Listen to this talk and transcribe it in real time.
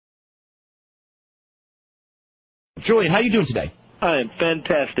Julian, how you doing today? I am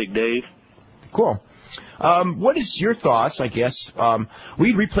fantastic, Dave. Cool. What is your thoughts, I guess?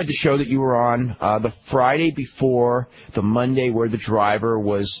 We replayed the show that you were on the Friday before the Monday where the driver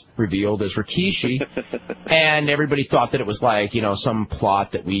was revealed as Rikishi, and everybody thought that it was like, some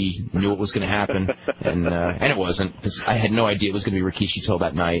plot that we knew it was going to happen, and it wasn't, because I had no idea it was going to be Rikishi till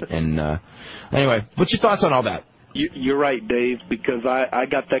that night. And anyway, what's your thoughts on all that? You're right, Dave, because I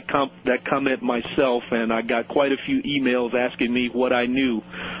got that comment myself, and I got quite a few emails asking me what I knew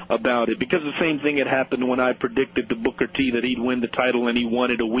about it, because the same thing had happened when I predicted to Booker T that he'd win the title, and he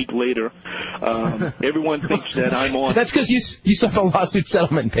won it a week later. Everyone thinks that I'm on. That's because you saw the lawsuit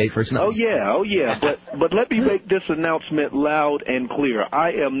settlement papers. No? Oh yeah. But let me make this announcement loud and clear.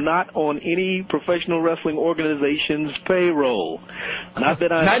 I am not on any professional wrestling organization's payroll. Not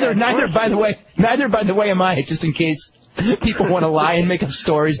that I neither by the way am I, just in case people want to lie and make up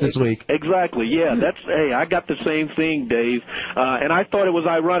stories this week. Exactly, yeah. Hey, I got the same thing, Dave. And I thought it was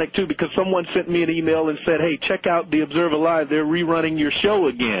ironic, too, because someone sent me an email and said, hey, check out the Observer Live. They're rerunning your show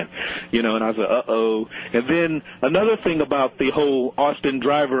again. And I was like, uh-oh. And then another thing about the whole Austin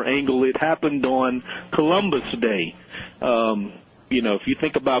Driver angle, it happened on Columbus Day. If you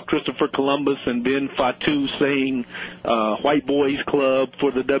think about Christopher Columbus and Ben Fatu saying White Boys Club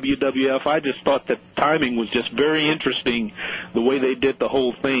for the WWF, I just thought that timing was just very interesting, the way they did the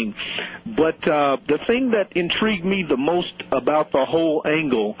whole thing. But the thing that intrigued me the most about the whole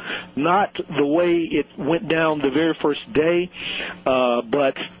angle, not the way it went down the very first day,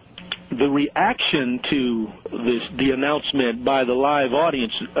 but the reaction to the announcement by the live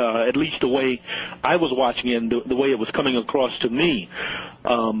audience, at least the way I was watching it and the way it was coming across to me.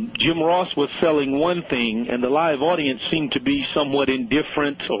 Jim Ross was selling one thing, and the live audience seemed to be somewhat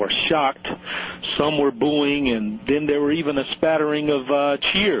indifferent or shocked. Some were booing, and then there were even a spattering of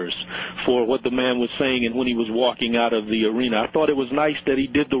cheers for what the man was saying and when he was walking out of the arena. I thought it was nice that he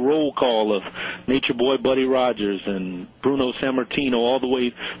did the roll call of Nature Boy Buddy Rogers and Bruno Sammartino all the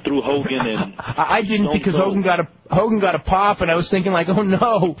way through Hogan. And I didn't, because Hogan got a pop, and I was thinking like, oh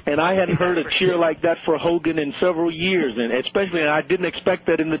no. And I hadn't heard a cheer like that for Hogan in several years, and especially I didn't expect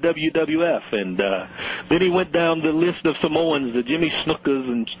that in the WWF. And then he went down the list of Samoans, the Jimmy Snookers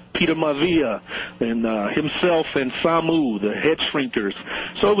and Peter Maivia, and himself and Samu, the head shrinkers.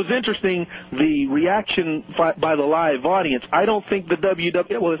 So it was interesting, the reaction by the live audience. I don't think the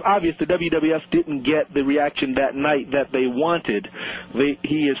it's obvious the WWF didn't get the reaction that night that they wanted.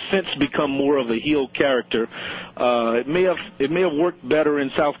 He has since become more of a heel character. It may have worked better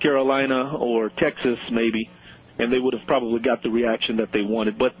in South Carolina or Texas maybe, and they would have probably got the reaction that they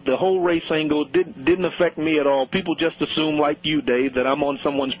wanted. But the whole race angle didn't affect me at all. People just assume, like you, Dave, that I'm on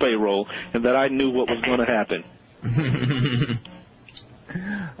someone's payroll and that I knew what was going to happen.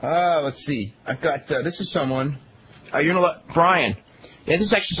 Let's see. I've got this is someone. You're gonna let Brian. Yeah, this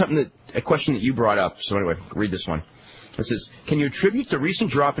is actually a question that you brought up. So anyway, read this one. It says, can you attribute the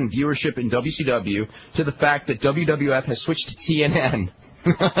recent drop in viewership in WCW to the fact that WWF has switched to TNN?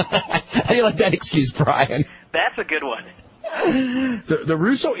 How do you like that excuse, Brian? That's a good one. The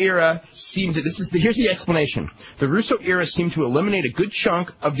Russo era seemed to, here's the explanation. The Russo era seemed to eliminate a good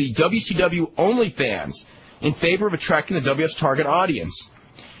chunk of the WCW only fans in favor of attracting the WWF's target audience.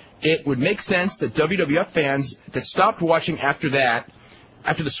 It would make sense that WWF fans that stopped watching after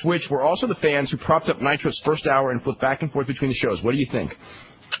the switch were also the fans who propped up Nitro's first hour and flipped back and forth between the shows. What do you think?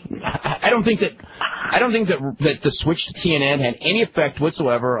 I don't think that the switch to TNN had any effect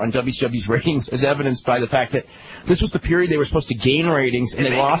whatsoever on WCW's ratings, as evidenced by the fact that this was the period they were supposed to gain ratings and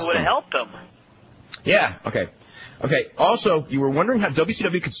they lost them. It would have helped them. Yeah. Okay. Also, you were wondering how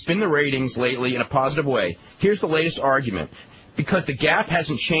WCW could spin the ratings lately in a positive way. Here's the latest argument: because the gap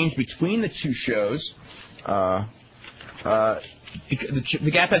hasn't changed between the two shows. The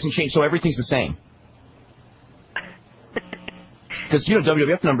gap hasn't changed, so everything's the same. Because,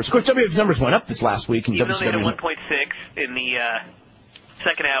 WWF numbers. Of course, WWF numbers went up this last week. And even though they had a 1.6 in the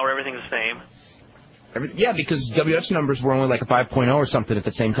second hour, everything's the same. Yeah, because WWF's numbers were only like a 5.0 or something at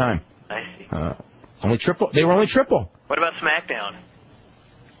the same time. I see. Only triple. They were only triple. What about SmackDown?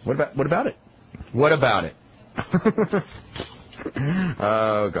 What about it? What about it?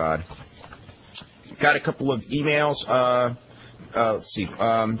 Oh, God. Got a couple of emails. Let's see.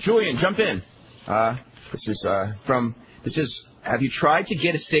 Julian, jump in. This is, have you tried to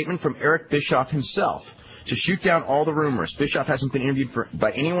get a statement from Eric Bischoff himself to shoot down all the rumors? Bischoff hasn't been interviewed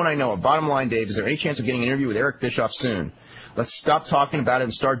by anyone I know. Bottom line, Dave, is there any chance of getting an interview with Eric Bischoff soon? Let's stop talking about it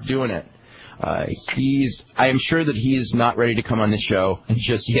and start doing it. I am sure that he is not ready to come on this show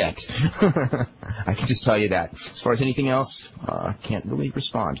just yet. I can just tell you that. As far as anything else, can't really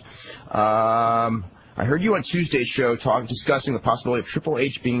respond. I heard you on Tuesday's show discussing the possibility of Triple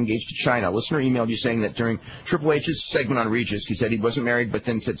H being engaged to China. A listener emailed you saying that during Triple H's segment on Regis, he said he wasn't married, but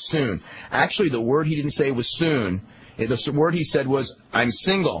then said soon. Actually, the word he didn't say was soon. The word he said was, I'm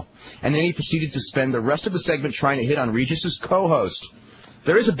single. And then he proceeded to spend the rest of the segment trying to hit on Regis's co-host.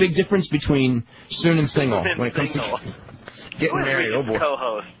 There is a big difference between soon and single when it comes to getting married. Oh, boy.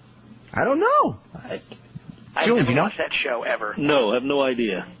 Co-host? I don't know. Julian, do you know? Watched that show ever. No, I have no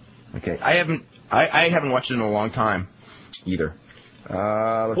idea. Okay, I haven't watched it in a long time either.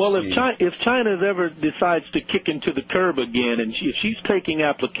 Well, if China ever decides to kick into the curb again, and if she's taking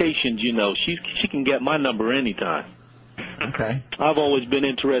applications, you know, she can get my number anytime. Okay. I've always been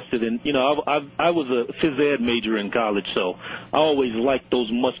interested in, you know, I was a phys ed major in college, so I always liked those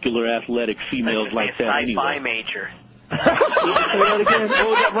muscular, athletic females like that. Sci-fi major. Say that again. What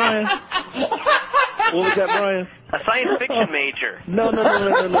was that, Brian? What was that, Brian? A science fiction major. No.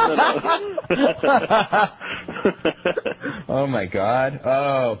 Oh, my God.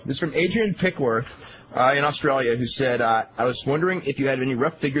 Oh, this is from Adrian Pickworth in Australia, who said, I was wondering if you had any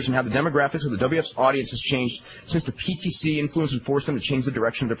rough figures on how the demographics of the WF's audience has changed since the PTC influence would force them to change the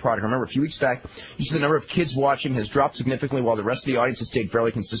direction of their product. I remember a few weeks back, you said the number of kids watching has dropped significantly while the rest of the audience has stayed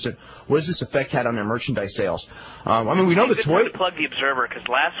fairly consistent. What has this effect had on their merchandise sales? I mean, we know the toy... to plug the Observer, because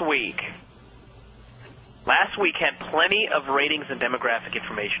last week had plenty of ratings and demographic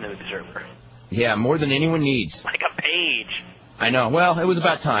information in the Observer. Yeah, more than anyone needs. Like a page. I know. Well, it was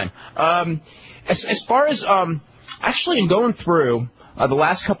about time. As far as actually in going through the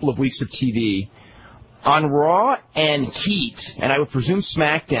last couple of weeks of TV, on Raw and Heat, and I would presume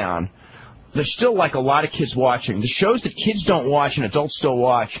SmackDown, there's still like a lot of kids watching. The shows that kids don't watch and adults still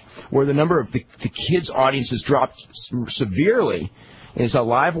watch, where the number of the kids' audience has dropped severely, is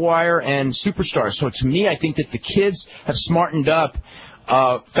Livewire and Superstars. So to me, I think that the kids have smartened up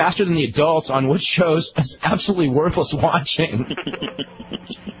faster than the adults on which shows is absolutely worthless watching.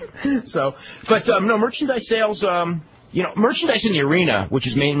 So, but no, merchandise sales, merchandise in the arena, which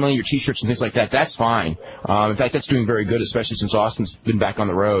is mainly your T-shirts and things like that, that's fine. In fact, that's doing very good, especially since Austin's been back on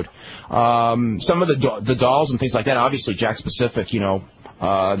the road. Some of the dolls and things like that, obviously, Jack's Pacific,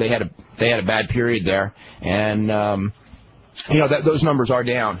 they had a bad period there, and those numbers are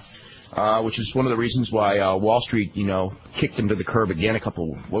down. Which is one of the reasons why Wall Street, kicked them to the curb again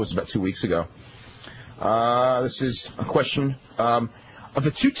about 2 weeks ago. This is a question. Of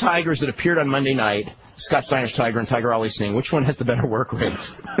the two tigers that appeared on Monday night, Scott Steiner's Tiger and Tiger Ali Singh, which one has the better work rate?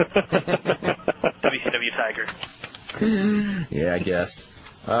 WCW Tiger. Yeah, I guess.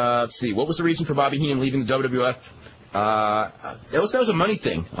 Let's see. What was the reason for Bobby Heenan leaving the WWF? That was a money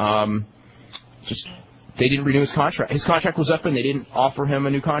thing. They didn't renew his contract. His contract was up, and they didn't offer him a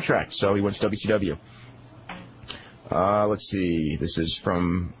new contract, so he went to WCW. Let's see. This is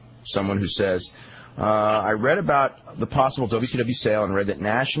from someone who says, I read about the possible WCW sale and read that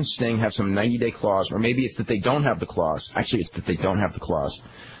Nash and Sting have some 90-day clause, or maybe it's that they don't have the clause. Actually, it's that they don't have the clause.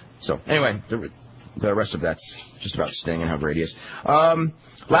 So, anyway, the rest of that's just about Sting and how great he is.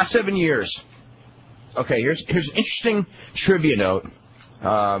 Last 7 years. Okay, here's an interesting trivia note.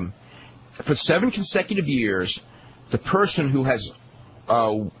 For 7 consecutive years, the person who has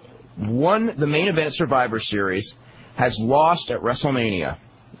won the main event at Survivor Series has lost at WrestleMania.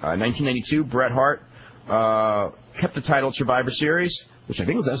 1992, Bret Hart kept the title at Survivor Series, which I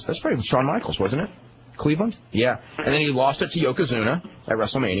think that's probably with Shawn Michaels, wasn't it? Cleveland? Yeah. And then he lost it to Yokozuna at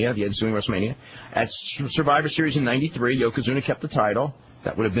WrestleMania, the ensuing WrestleMania. At Survivor Series in 93, Yokozuna kept the title.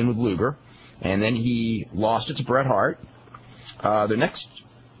 That would have been with Luger. And then he lost it to Bret Hart. This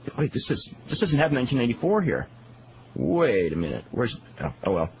doesn't have 1994 here. Wait a minute. Maybe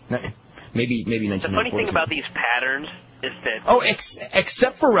 1994. The funny thing about these patterns is that... Oh,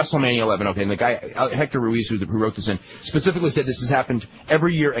 except for WrestleMania 11. Okay, and the guy, Hector Ruiz, who wrote this in, specifically said this has happened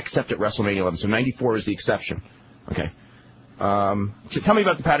every year except at WrestleMania 11. So 94 is the exception. Okay. So tell me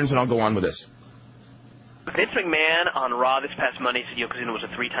about the patterns, and I'll go on with this. Vince McMahon on Raw this past Monday said Yokozuna was a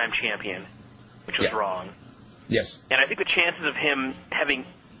 3-time champion, which was wrong. Yes. And I think the chances of him having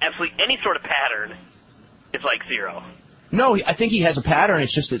absolutely any sort of pattern is like 0. No, I think he has a pattern.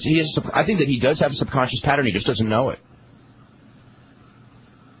 It's just that I think that he does have a subconscious pattern. He just doesn't know it.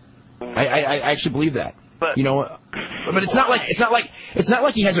 I actually believe that. But it's not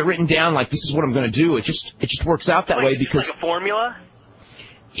like he has it written down like this is what I'm going to do. It just works out that way because like a formula.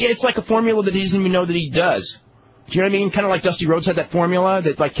 Yeah, it's like a formula that he doesn't even know that he does. Do you know what I mean? Kind of like Dusty Rhodes had that formula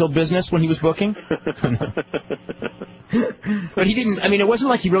that like killed business when he was booking. But he didn't. I mean, it wasn't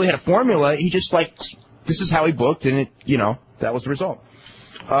like he really had a formula. He just this is how he booked, and that was the result.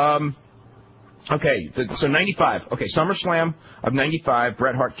 Okay, so 95. Okay, SummerSlam of 95,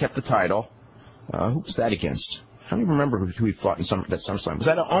 Bret Hart kept the title. Who was that against? I don't even remember who he fought in that SummerSlam. Was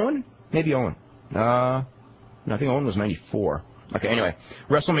that Owen? Maybe Owen. No, I think Owen was 94. Okay, anyway.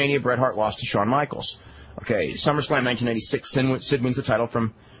 WrestleMania, Bret Hart lost to Shawn Michaels. Okay, SummerSlam 1996, Sid wins the title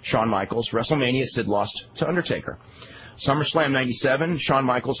from Shawn Michaels. WrestleMania, Sid lost to Undertaker. SummerSlam 97, Shawn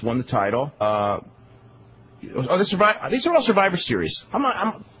Michaels won the title. These are all Survivor Series.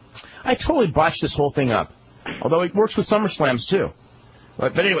 I totally botched this whole thing up. Although it works with SummerSlams too.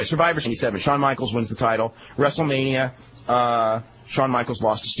 But anyway, Survivor Series 97, Shawn Michaels wins the title. WrestleMania, Shawn Michaels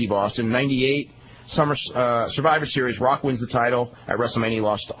lost to Steve Austin. 98, Survivor Series, Rock wins the title. At WrestleMania, he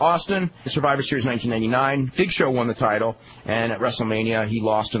lost to Austin. Survivor Series 1999, Big Show won the title. And at WrestleMania, he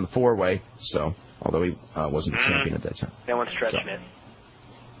lost in the four-way. So, although he wasn't the champion at that time. No one's stretching it.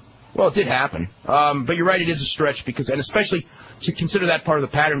 Well, it did happen. But you're right, it is a stretch and especially to consider that part of the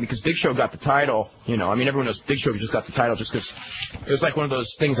pattern because Big Show got the title. Everyone knows Big Show just got the title just because it was like one of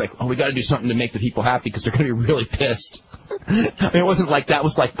those things like, we got to do something to make the people happy because they're going to be really pissed. It wasn't like that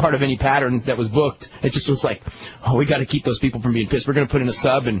was like part of any pattern that was booked. It just was like, we got to keep those people from being pissed. We're going to put in a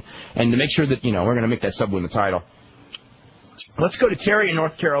sub and to make sure that, we're going to make that sub win the title. Let's go to Terry in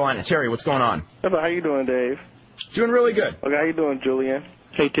North Carolina. Terry, what's going on? How you doing, Dave? Doing really good. Okay, how you doing, Julian?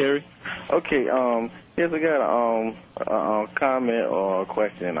 Hey, Terry. Okay, here's a comment or a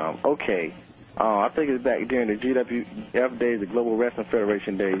question. I think it's back during the GWF days, the Global Wrestling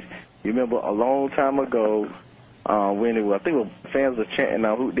Federation days. You remember a long time ago when I think fans were chanting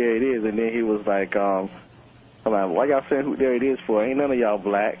 "Who There It Is," and then he was like, "Why y'all saying who there it is for? Ain't none of y'all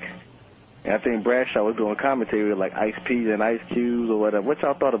black." And I think Bradshaw was doing commentary with like Ice P's and Ice Cubes or whatever. What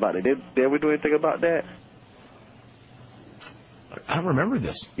y'all thought about it? Did we do anything about that? I don't remember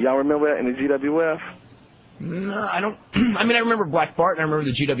this. Y'all remember that in the GWF? No, I don't. I remember Black Bart and I remember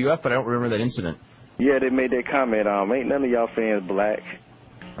the GWF, but I don't remember that incident. Yeah, they made that comment. Ain't none of y'all fans black.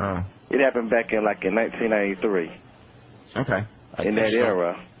 Oh. It happened back in 1993. Okay. In that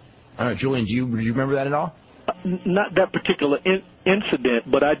era. I don't know, Julian, do you remember that at all? Not that particular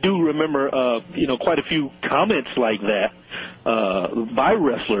incident, but I do remember, quite a few comments like that by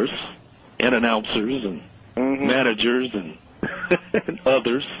wrestlers and announcers and managers and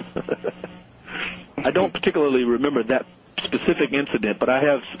others. I don't particularly remember that specific incident, but I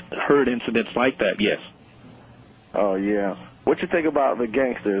have heard incidents like that, yes. Oh, yeah. What you think about the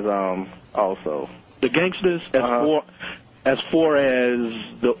gangsters also? The gangsters, as far as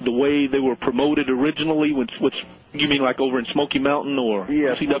the way they were promoted originally, which you mean like over in Smoky Mountain or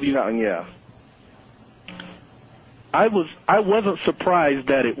CW? Smoky Mountain, yeah. I wasn't surprised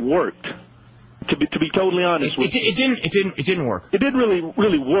that it worked. To be totally honest with you, it didn't work. It didn't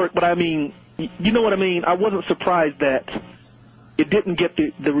really work, but I mean, you know what I mean. I wasn't surprised that it didn't get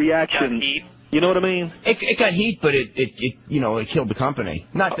the reaction. Got heat. You know what I mean? It got heat, but it killed the company.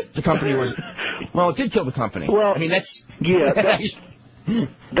 Not that the company was. Well, it did kill the company. Well, that's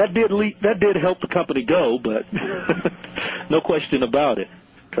that did help the company go, but no question about it.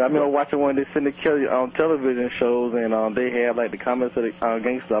 Cause I remember watching one of the syndicated television shows, and they had like the comments of the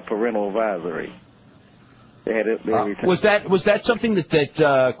gangster parental advisory. They had it every time. Was that something that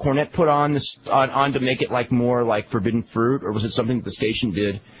Cornette put on to make it like more like forbidden fruit, or was it something that the station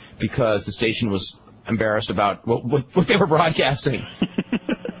did because the station was embarrassed about what they were broadcasting?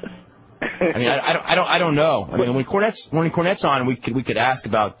 I don't know. When Cornette's on, we could ask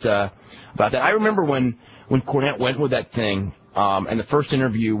about that. I remember when Cornette went with that thing. And the first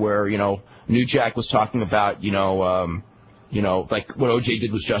interview where, New Jack was talking about, like what OJ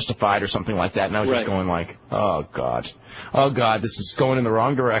did was justified or something like that. And I was just going like, oh God, this is going in the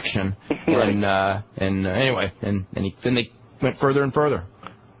wrong direction. Right. And anyway, then they went further and further.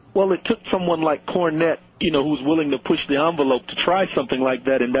 Well, it took someone like Cornette, who's willing to push the envelope to try something like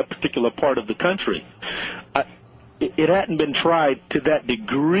that in that particular part of the country. It hadn't been tried to that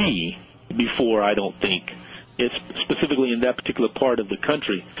degree before, I don't think. It's specifically in that particular part of the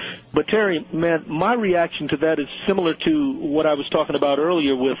country. But, Terry, man, my reaction to that is similar to what I was talking about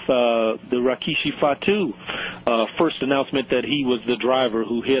earlier with the Rikishi Fatu first announcement that he was the driver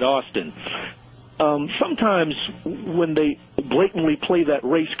who hit Austin. Sometimes when they blatantly play that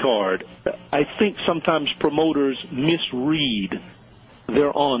race card, I think sometimes promoters misread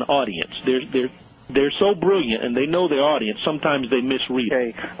their own audience. They're so brilliant, and they know their audience. Sometimes they misread.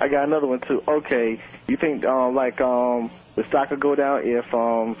 Okay, I got another one, too. Okay, you think, the stock could go down if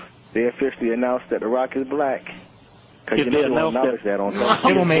they officially announced that The Rock is black? If they announce that on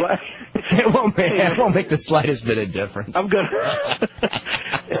it won't make the slightest bit of difference. I'm going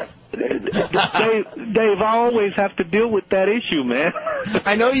to... Dave, I always have to deal with that issue, man.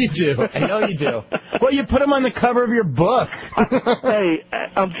 I know you do. Well, you put him on the cover of your book. Hey,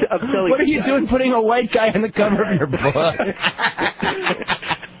 I'm telling you. What are you doing putting a white guy on the cover of your book?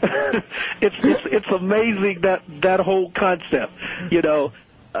 It's amazing that whole concept, you know.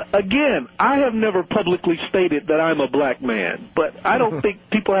 Again, I have never publicly stated that I'm a black man, but I don't think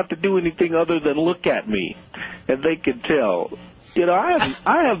people have to do anything other than look at me, and they can tell. You know, I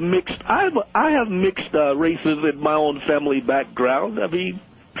have mixed races in my own family background. I mean,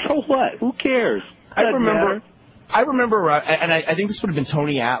 so what? Who cares? I remember, and I think this would have been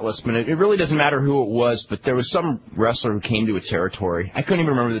Tony Atlas, but it really doesn't matter who it was, but there was some wrestler who came to a territory. I don't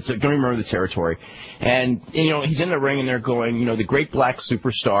even remember the territory. And, you know, he's in the ring and they're going, you know, the great black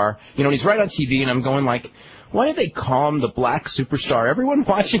superstar. You know, and he's right on TV and I'm going like, why do they call him the black superstar? Everyone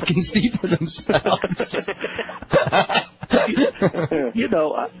watching can see for themselves. You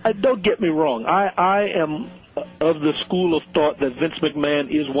know, don't get me wrong. I am of the school of thought that Vince McMahon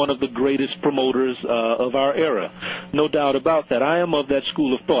is one of the greatest promoters of our era. No doubt about that. I am of that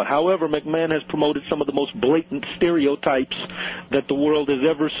school of thought. However, McMahon has promoted some of the most blatant stereotypes that the world has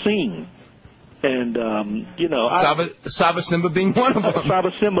ever seen. And, you know... Saba Simba being one of them.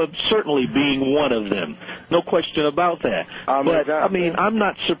 Saba Simba certainly being one of them. No question about that. But, I mean, I'm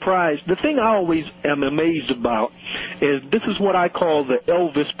not surprised. The thing I always am amazed about is this is what I call the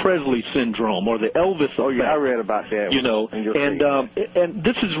Elvis Presley syndrome, or the Elvis effect. Oh, yeah, I read about that. You know, and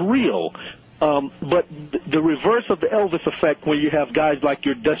this is real. But the reverse of the Elvis effect, where you have guys like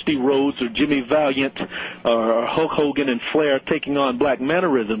your Dusty Rhodes or Jimmy Valiant or Hulk Hogan and Flair taking on black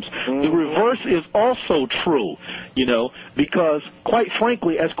mannerisms, the reverse is also true, you know, because, quite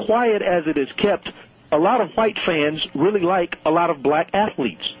frankly, as quiet as it is kept, a lot of white fans really like a lot of black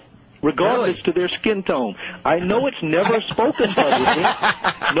athletes, regardless to their skin tone. I know it's never spoken publicly.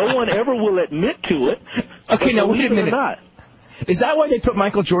 No one ever will admit to it. Okay, now wait a minute. Not. Is that why they put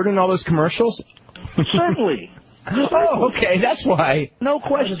Michael Jordan in all those commercials? Certainly. Oh, okay, that's why. No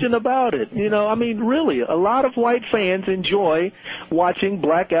question about it. You know, I mean, really, a lot of white fans enjoy watching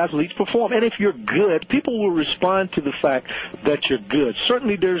black athletes perform. And if you're good, people will respond to the fact that you're good.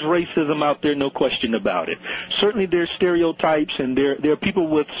 Certainly there's racism out there, no question about it. Certainly there's stereotypes, and there are people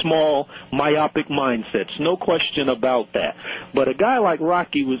with small, myopic mindsets. No question about that. But a guy like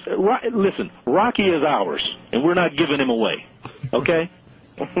Rocky listen, Rocky is ours, and we're not giving him away. Okay?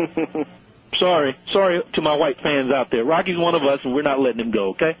 Sorry to my white fans out there. Rocky's one of us, and we're not letting him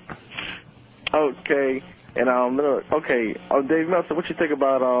go, okay? Okay. And, Dave Meltzer, what you think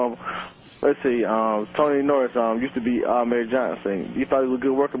about, Tony Norris used to be Ahmed Johnson. You thought he was a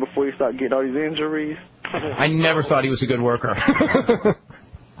good worker before he started getting all these injuries? I never thought he was a good worker.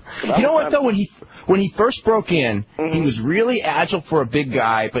 You know what, though? When he first broke in, he was really agile for a big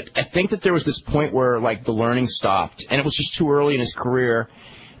guy, but I think that there was this point where, like, the learning stopped, and it was just too early in his career.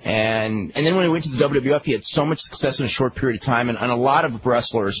 And then when he went to the WWF, he had so much success in a short period of time. And a lot of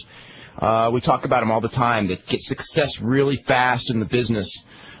wrestlers, we talk about them all the time, that get success really fast in the business.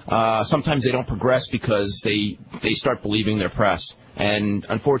 Sometimes they don't progress because they start believing their press. And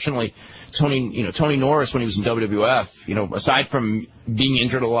unfortunately, Tony Norris, when he was in WWF, you know, aside from being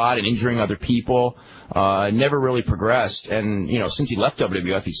injured a lot and injuring other people, never really progressed. And, you know, since he left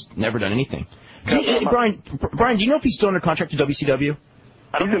WWF, he's never done anything. Hey, Brian, do you know if he's still under contract to WCW?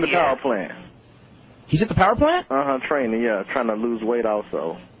 He's in the power plant. He's at the power plant? Training, yeah, trying to lose weight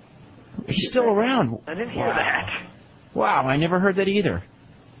also. He's still around. I didn't hear that. Wow, I never heard that either.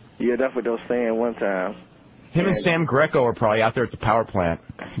 Yeah, that's what they were saying one time. Him and Sam Greco are probably out there at the power plant.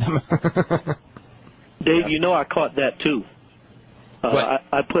 Dave, you know I caught that too.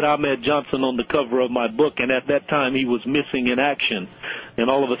 I put Ahmed Johnson on the cover of my book, and at that time he was missing in action. And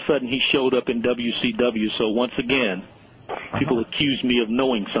all of a sudden he showed up in WCW, so once again, people accuse me of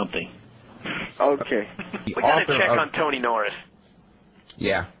knowing something. Okay. We got to check on Tony Norris.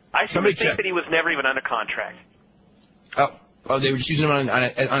 Yeah. I think that he was never even under contract. Oh, they were just using him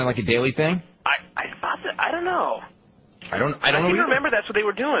on like a daily thing? I thought that. I don't know. I don't know. I can remember that's what they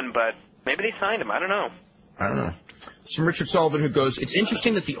were doing, but maybe they signed him. I don't know. It's from Richard Sullivan, who goes, "It's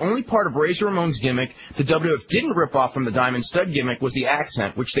interesting that the only part of Razor Ramon's gimmick the WWF didn't rip off from the Diamond Stud gimmick was the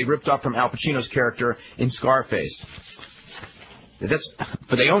accent, which they ripped off from Al Pacino's character in Scarface."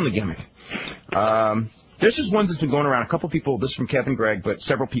 But they own the gimmick. This is one that's been going around. A couple people, this is from Kevin Gregg, but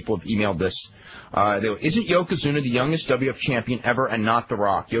several people have emailed this. Isn't Yokozuna the youngest WWF champion ever and not The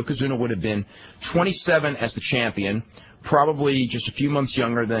Rock? Yokozuna would have been 27 as the champion, probably just a few months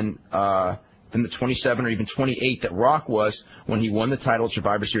younger than than the 27 or even 28 that Rock was when he won the title at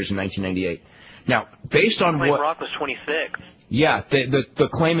Survivor Series in 1998. Now, based on what Rock was 26. Yeah, the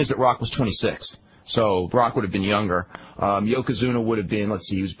claim is that Rock was 26. So Rock would have been younger. Yokozuna would have been, let's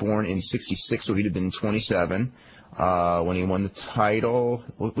see, he was born in 66, so he'd have been 27 when he won the title.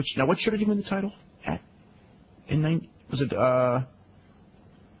 What show did he win the title at? Was it, God,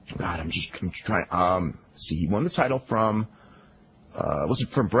 I'm trying, see, he won the title from, was it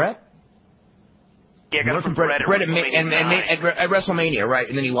from Brett? Yeah, got it from Brett at WrestleMania, right?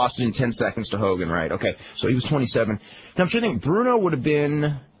 And then he lost it in 10 seconds to Hogan, right? Okay, so he was 27. Now I'm trying to think, Bruno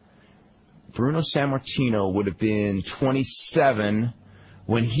Sammartino would have been 27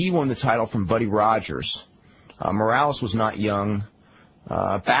 when he won the title from Buddy Rogers. Morales was not young.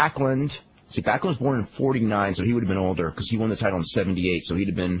 Backlund was born in 49, so he would have been older because he won the title in 78, so he'd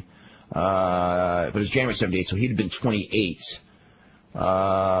have been, but it was January 78, so he'd have been 28.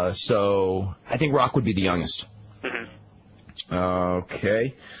 So I think Rock would be the youngest. Mm-hmm.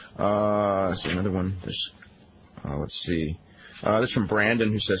 Okay. So another one. Let's see. This is from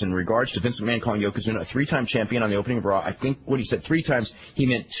Brandon, who says, in regards to Vince McMahon calling Yokozuna a 3-time champion on the opening of Raw, I think when he said 3 times, he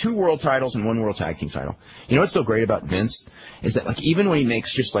meant 2 world titles and 1 world tag team title. You know what's so great about Vince is that, like, even when he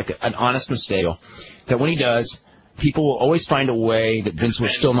makes just like an honest mistake, that when he does, people will always find a way that Vince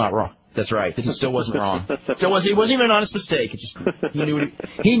was still not wrong. That's right. That he still wasn't wrong. It wasn't even an honest mistake. It just he knew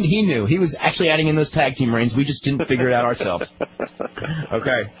he knew. He was actually adding in those tag team reigns. We just didn't figure it out ourselves.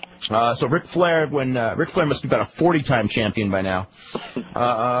 Okay. So Ric Flair, Ric Flair must be about a 40-time champion by now.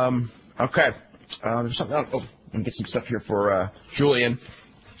 Okay. There's something. I'm gonna get some stuff here for Julian.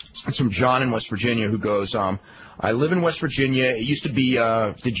 It's from John in West Virginia, who goes, I live in West Virginia. It used to be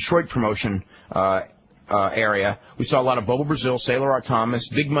the Detroit promotion area. We saw a lot of Bobo Brazil, Sailor Art Thomas,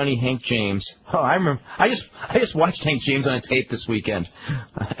 Big Money, Hank James. Oh, I remember. I just watched Hank James on a tape this weekend.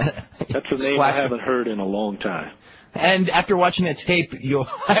 That's a name I haven't heard in a long time. And after watching that tape,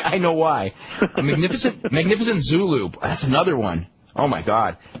 I know why. Magnificent Zulu. That's another one. Oh my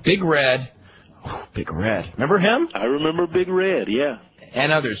God. Big Red. Big Red. Remember him? I remember Big Red, yeah.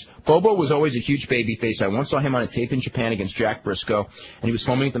 And others. Bobo was always a huge babyface. I once saw him on a tape in Japan against Jack Briscoe, and he was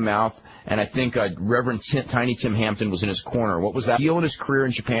foaming at the mouth. And I think Reverend Tiny Tim Hampton was in his corner. What was that? Heel in his career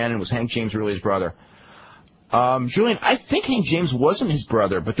in Japan, and was Hank James really his brother? Julian, I think Hank James wasn't his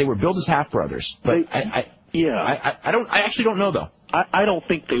brother, but they were billed as half brothers. But I actually don't know though. I don't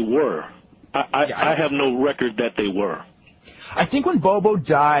think they were. I have no record that they were. I think when Bobo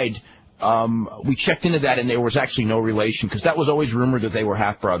died, we checked into that, and there was actually no relation because that was always rumored that they were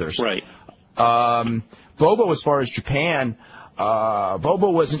half brothers. Right. Bobo, as far as Japan.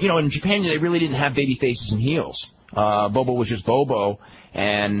 Bobo wasn't, in Japan they really didn't have baby faces and heels. Bobo was just Bobo,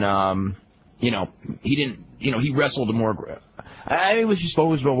 and, he didn't, he wrestled more, it was just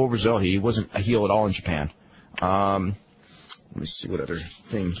Bobo Brazil. He wasn't a heel at all in Japan. Let me see what other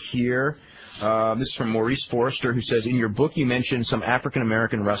thing here. This is from Maurice Forrester, who says, in your book you mentioned some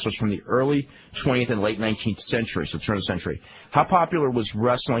African-American wrestlers from the early 20th and late 19th century, so the turn of the century. How popular was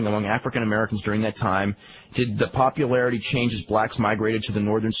wrestling among African-Americans during that time? Did the popularity change as blacks migrated to the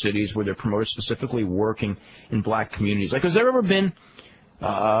northern cities? Were there promoters specifically working in black communities? Like, has there ever been,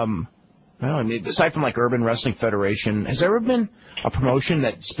 aside from like Urban Wrestling Federation, has there ever been a promotion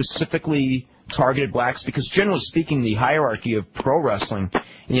that specifically targeted blacks? Because generally speaking, the hierarchy of pro wrestling in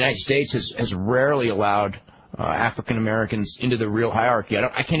the United States has rarely allowed African Americans into the real hierarchy.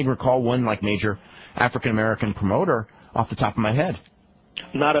 I can't even recall one like major African American promoter off the top of my head.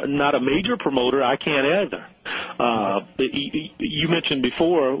 Not a major promoter. I can't either. You mentioned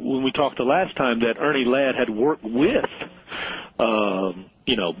before when we talked the last time that Ernie Ladd had worked with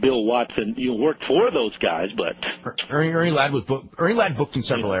Bill Watts and worked for those guys, but Ernie Ladd booked in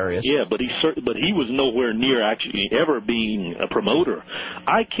several areas. Yeah, but he was nowhere near actually ever being a promoter.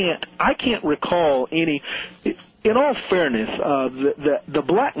 I can't recall any. In all fairness, the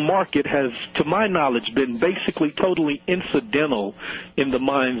black market has, to my knowledge, been basically totally incidental in the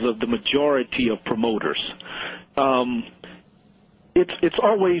minds of the majority of promoters. It's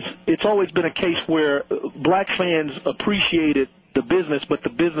always been a case where black fans appreciated the business, but the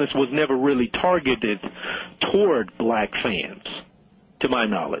business was never really targeted toward black fans, to my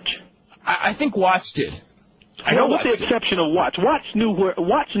knowledge. I think Watts did. With the exception of Watts. Watts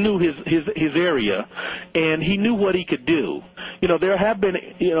knew his area, and he knew what he could do. There have been,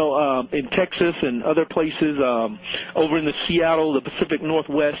 in Texas and other places, over in the Seattle, the Pacific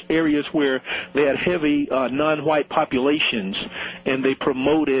Northwest areas where they had heavy non-white populations, and they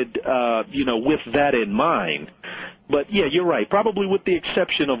promoted, with that in mind. But, yeah, you're right. Probably with the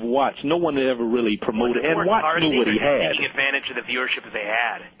exception of Watts, no one had ever really promoted. And Watts knew what he had. Taking advantage of the viewership that they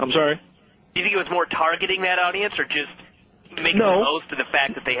had. I'm sorry? Do you think it was more targeting that audience, or just making the most of the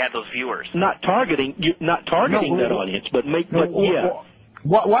fact that they had those viewers? Not targeting that audience, but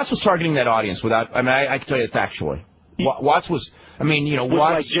Watts was targeting that audience without. I mean, I can tell you that factually. Watts was. I mean,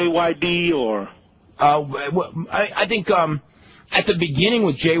 Watts. Like JYD or. I think at the beginning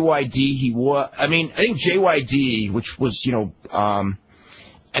with JYD, he was. I mean, I think JYD, which was,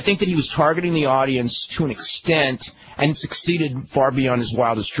 I think that he was targeting the audience to an extent and succeeded far beyond his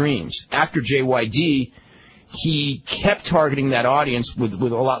wildest dreams. After JYD, he kept targeting that audience with a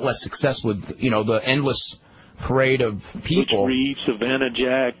lot less success with, the endless parade of people. Rich Reed, Savannah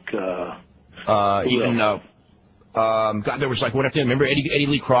Jack, God, there was like one after. Remember Eddie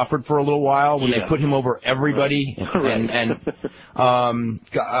Lee Crawford for a little while when they put him over everybody, but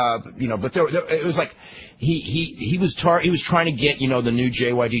it was like he was trying to get the new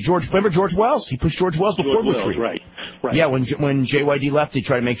JYD. Remember George Wells? He pushed George Wells before Retreat. Right. Yeah, when JYD left, he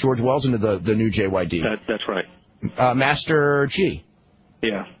tried to make George Wells into the new JYD. That's right. Master G.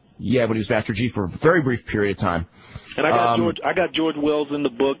 Yeah. Yeah, but he was Master G for a very brief period of time. And I got George Wells in the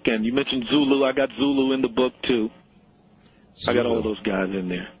book, and you mentioned Zulu. I got Zulu in the book too. Zulu. I got all those guys in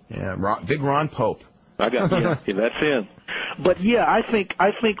there. Yeah, big Ron Pope. I got that's him. But I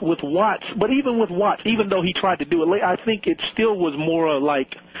think with Watts, but even with Watts, even though he tried to do it late, I think it still was more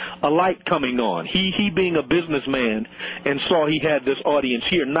like a light coming on. He being a businessman and saw he had this audience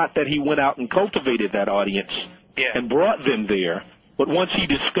here. Not that he went out and cultivated that audience and brought them there, but once he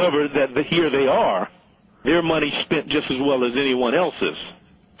discovered that here they are, their money spent just as well as anyone else's.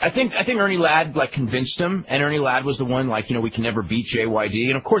 I think Ernie Ladd convinced him, and Ernie Ladd was the one we can never beat JYD.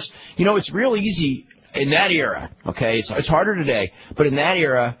 And of course, it's real easy in that era. Okay, it's harder today, but in that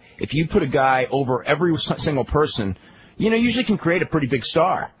era, if you put a guy over every single person, you usually can create a pretty big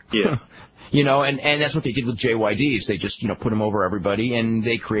star. Yeah. And that's what they did with JYD. Is they just put him over everybody, and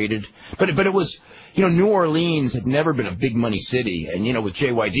they created. But it was. New Orleans had never been a big money city, and with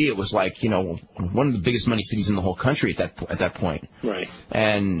JYD, it was one of the biggest money cities in the whole country at that point. Right.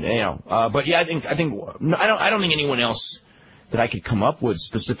 And but I don't think anyone else that I could come up with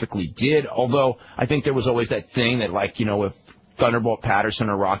specifically did. Although I think there was always that thing that if Thunderbolt Patterson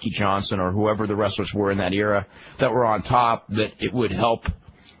or Rocky Johnson or whoever the wrestlers were in that era that were on top, that it would help.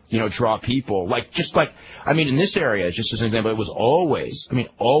 Draw people in this area, just as an example, it was always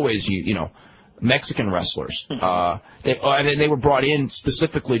Mexican wrestlers. They were brought in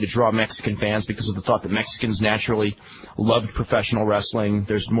specifically to draw Mexican fans because of the thought that Mexicans naturally loved professional wrestling.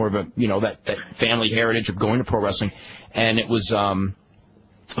 There's more of a, that family heritage of going to pro wrestling. And it was, but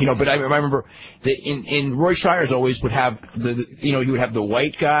I remember that in Roy Shires always would have he would have the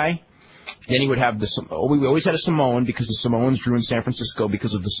white guy. Then he would have we always had a Samoan because the Samoans drew in San Francisco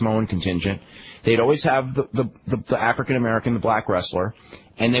because of the Samoan contingent. They'd always have the African American, the black wrestler,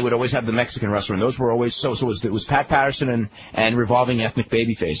 and they would always have the Mexican wrestler. And those were always it was Pat Patterson and revolving ethnic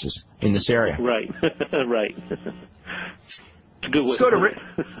baby faces in this area. Right, right. Let's go to Rick.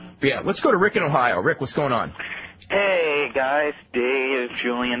 Let's go to Rick in Ohio. Rick, what's going on? Hey guys, Dave,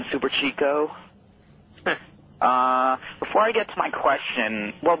 Julian, Super Chico. Before I get to my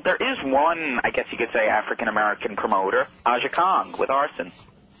question, well, there is one, I guess you could say, African-American promoter, Aja Kong, with Arson.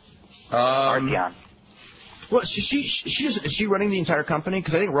 Arteon. Well, is she running the entire company?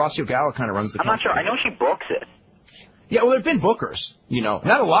 Because I think Ross Ogawa kind of runs the company. I'm not sure. I know she books it. Yeah, well, there have been bookers,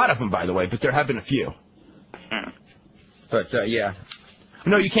 Not a lot of them, by the way, but there have been a few. Mm. But, yeah.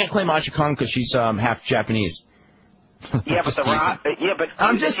 No, you can't claim Aja Kong because she's half Japanese. Yeah, but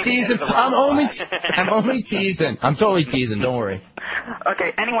I'm just teasing. I'm only teasing. I'm totally teasing. Don't worry.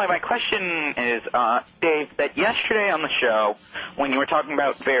 Okay. Anyway, my question is, Dave, that yesterday on the show, when you were talking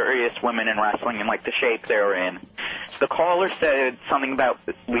about various women in wrestling and the shape they were in, the caller said something about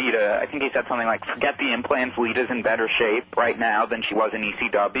Lita. I think he said something like, "Forget the implants. Lita's in better shape right now than she was in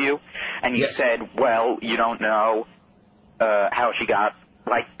ECW," and you said, "Well, you don't know how she got."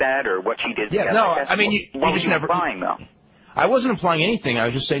 Like that, or what she did. Yeah, no, I mean, you just never. Implying, though? I wasn't implying anything. I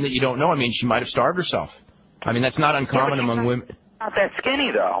was just saying that you don't know. I mean, she might have starved herself. I mean, that's not uncommon among women. Not that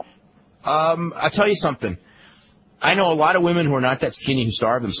skinny, though. I'll tell you something. I know a lot of women who are not that skinny who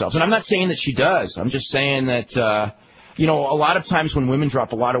starve themselves, and I'm not saying that she does. I'm just saying that a lot of times when women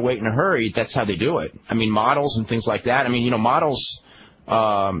drop a lot of weight in a hurry, that's how they do it. I mean, models and things like that. I mean, models.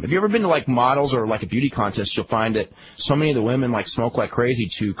 Have you ever been to models or a beauty contest? You'll find that so many of the women smoke like crazy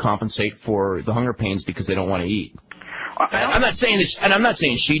to compensate for the hunger pains because they don't want to eat. I'm not saying that, and I'm not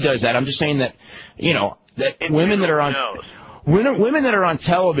saying she does that. I'm just saying that women that are on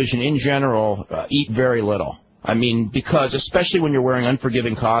television in general eat very little. I mean, because especially when you're wearing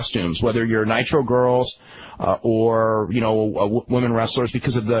unforgiving costumes, whether you're Nitro Girls or, women wrestlers,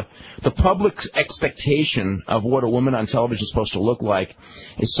 because of the public's expectation of what a woman on television is supposed to look like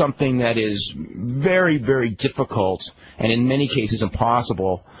is something that is very, very difficult and in many cases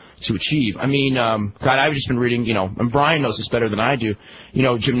impossible to achieve. I mean, God, I've just been reading, and Brian knows this better than I do,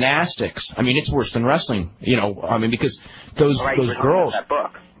 gymnastics. I mean, it's worse than wrestling, because those girls. That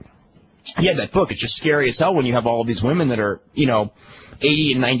book. Yeah, that book. It's just scary as hell when you have all of these women that are,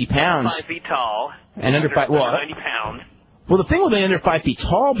 80 and 90 pounds. 5 feet tall. And under 90 pounds. Well, the thing with the under 5 feet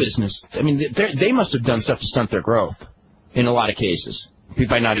tall business, I mean, they must have done stuff to stunt their growth in a lot of cases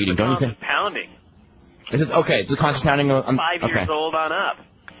by not eating, don't you think? Pounding. Is it, okay, the constant pounding. 5 years old on up.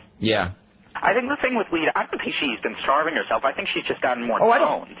 Yeah. I think the thing with Lita, I don't think she's been starving herself. I think she's just gotten more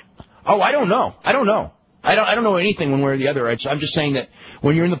toned. I don't know. I don't know anything one way or the other. I'm just saying that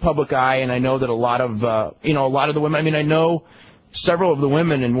when you're in the public eye, and I know that a lot of the women, I mean, I know several of the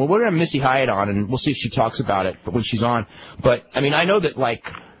women, and we're going to have Missy Hyatt on, and we'll see if she talks about it when she's on. But, I mean, I know that,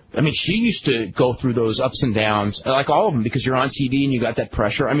 she used to go through those ups and downs, like all of them, because you're on TV and you got that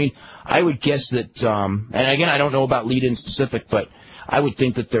pressure. I mean, I would guess that, and again, I don't know about Lita in specific, but I would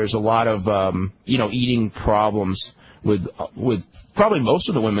think that there's a lot of, eating problems with probably most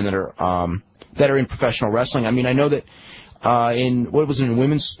of the women that are in professional wrestling. I mean, I know that in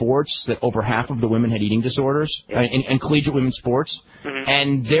women's sports that over half of the women had eating disorders in collegiate women's sports,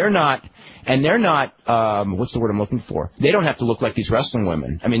 and they're not. What's the word I'm looking for? They don't have to look like these wrestling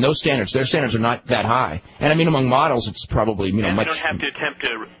women. I mean, their standards are not that high. And I mean, among models, it's probably much. They don't have to attempt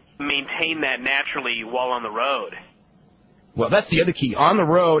to maintain that naturally while on the road. Well, that's the other key. On the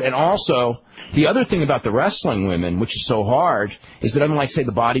road, and also, the other thing about the wrestling women, which is so hard, is that unlike, say,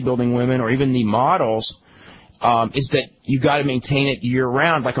 the bodybuilding women or even the models, is that you got to maintain it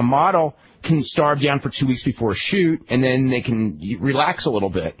year-round. Like a model can starve down for 2 weeks before a shoot, and then they can relax a little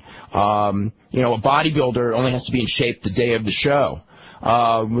bit. A bodybuilder only has to be in shape the day of the show.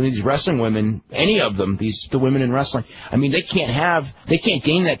 These wrestling women, any of them, the women in wrestling, I mean, they can't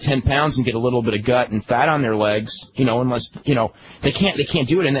gain that 10 pounds and get a little bit of gut and fat on their legs, unless, they can't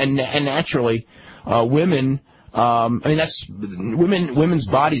do it. And naturally, women, women's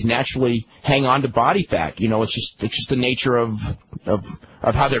bodies naturally hang on to body fat. It's just the nature of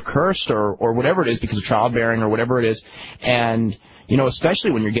how they're cursed or whatever it is because of childbearing or whatever it is. And, especially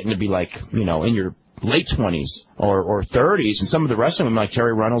when you're getting to be in your late 20s or 30s, and some of the wrestling women like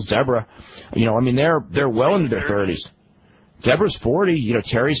Terry Runnels, Deborah, they're well into their 30s. Deborah's 40,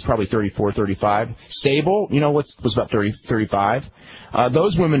 Terry's probably 34, 35. Sable, was about 30, 35.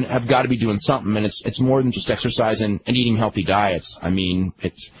 Those women have got to be doing something, and it's more than just exercise and eating healthy diets. I mean,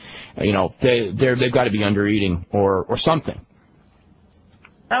 it's, they've got to be under eating or something.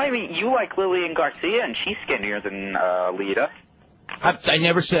 I mean, you like Lillian Garcia, and she's skinnier than Lita. I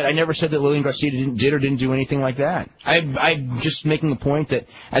never said that Lillian Garcia did or didn't do anything like that. I'm just making the point that,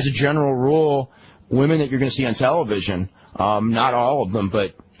 as a general rule, women that you're going to see on television, not all of them,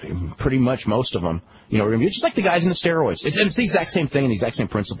 but pretty much most of them, it's just like the guys in the steroids. It's the exact same thing and the exact same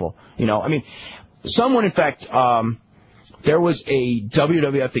principle. Someone, in fact, there was a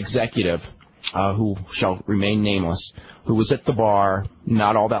WWF executive who shall remain nameless, who was at the bar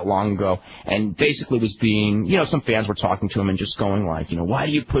not all that long ago, and basically was being, some fans were talking to him and just going why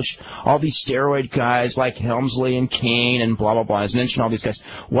do you push all these steroid guys like Helmsley and Kane and blah, blah, blah, as mentioned all these guys.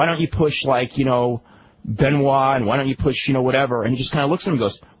 Why don't you push Benoit, and why don't you push, whatever? And he just kind of looks at him and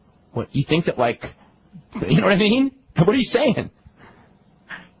goes, what, you think that you know what I mean? What are you saying?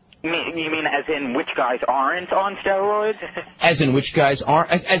 You mean as in which guys aren't on steroids? As in which guys aren't?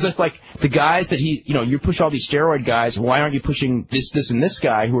 As if, the guys that you push all these steroid guys, why aren't you pushing this, and this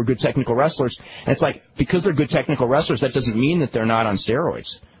guy who are good technical wrestlers? And it's because they're good technical wrestlers, that doesn't mean that they're not on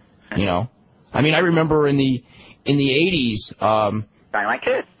steroids. I remember in the 80s, Dynamite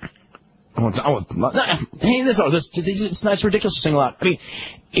Kid. It's ridiculous to single out.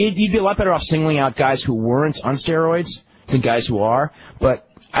 You'd be a lot better off singling out guys who weren't on steroids than guys who are, but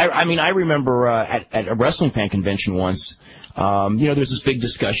I remember at a wrestling fan convention once, there was this big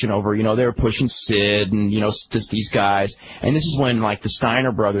discussion over, they were pushing Sid and, these guys. And this is when, the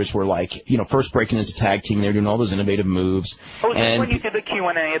Steiner brothers were, first breaking as a tag team. They were doing all those innovative moves. Oh, is this when you did the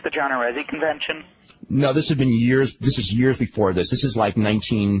Q&A at the John Arezzi convention? No, this is years before this. This is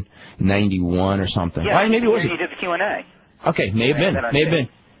 1991 or something. Yeah, maybe it was. You did the Q&A. Okay, may have been.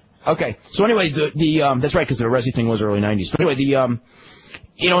 Okay, so anyway, that's right, because the Arezzi thing was early 90s. But anyway,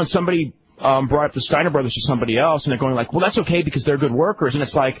 and somebody brought up the Steiner brothers to somebody else, and they're going well, that's okay because they're good workers. And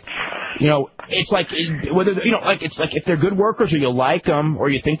it's It's like whether it's like if they're good workers or you like them or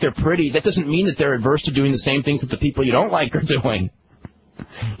you think they're pretty, that doesn't mean that they're adverse to doing the same things that the people you don't like are doing.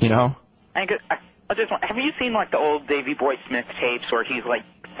 I just have you seen like the old Davey Boy Smith tapes where he's like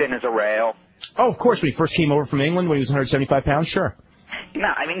thin as a rail? Oh, of course. When he first came over from England, when he was 175 pounds, sure. No,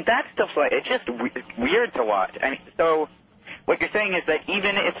 I mean that stuff's like it's just weird to watch. I mean, so what you're saying is that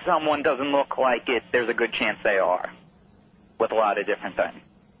even if someone doesn't look like it, there's a good chance they are, with a lot of different things.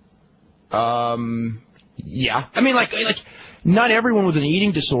 Yeah. I mean, like not everyone with an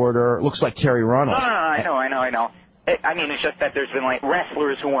eating disorder looks like Terry Runnels. No, I know. I mean, it's just that there's been like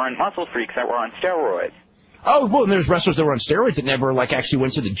wrestlers who weren't muscle freaks that were on steroids. Oh, well, and there's wrestlers that were on steroids that never, like, actually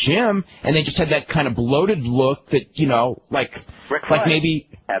went to the gym, and they just had that kind of bloated look that, like maybe...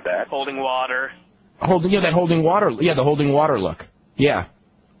 Had that. Holding water. The holding water look. Yeah.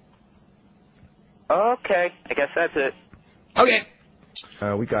 Okay, I guess that's it. Okay.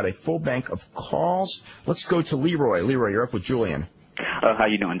 We got a full bank of calls. Let's go to Leroy. Leroy, you're up with Julian. How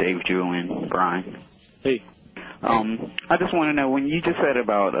you doing, Dave, Julian, Brian? Hey. I just want to know, when you just said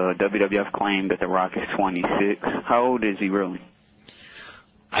about WWF claim that The Rock is 26, how old is he really?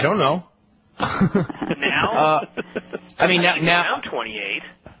 I don't know. Now? I mean, now I'm 28.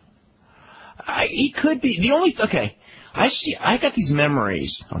 He could be. Okay, I got these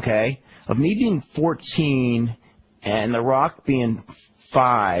memories, okay, of me being 14 and The Rock being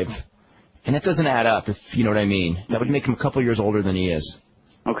 5, and that doesn't add up, if you know what I mean. That would make him a couple years older than he is.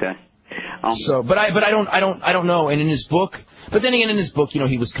 Okay. But I don't know. And in his book, but then again, in his book,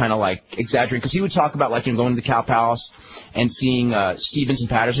 he was kind of like exaggerating because he would talk about like going to the Cow Palace and seeing Stevens and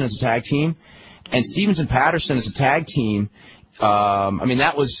Patterson as a tag team, and Stevens and Patterson as a tag team. I mean,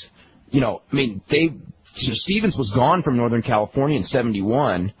 that was, Stevens was gone from Northern California in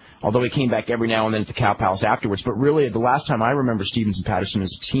 '71, although he came back every now and then at the Cow Palace afterwards. But really, the last time I remember Stevens and Patterson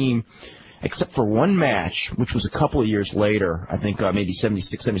as a team, except for one match, which was a couple of years later, I think maybe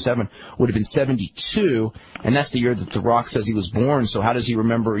 76, 77, would have been 72, and that's the year that The Rock says he was born, so how does he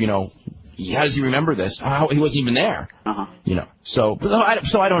remember, how does he remember this? He wasn't even there. Uh-huh. So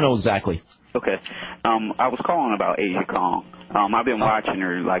I don't know exactly. Okay. I was calling about Asia Kong. I've been watching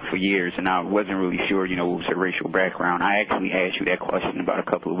her like for years, and I wasn't really sure, what was her racial background. I actually asked you that question about a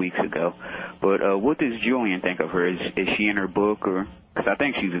couple of weeks ago. But what does Julian think of her? Is she in her book, or? Because I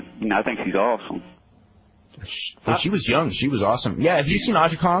think she's awesome. When she was young, she was awesome. Yeah, have you seen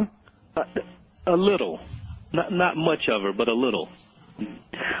Aja Kong? A little. Not much of her, but a little.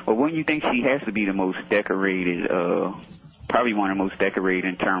 Well, wouldn't you think she has to be the most decorated, probably one of the most decorated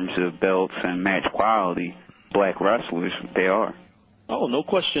in terms of belts and match quality black wrestlers they are? Oh, no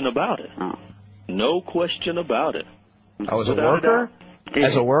question about it. Oh. No question about it. Oh, as a worker? Yeah.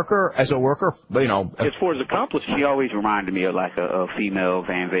 As a worker, as far as accomplishment, she always reminded me of like a female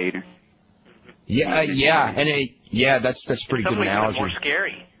Van Vader. Yeah, and that's a pretty good analogy. More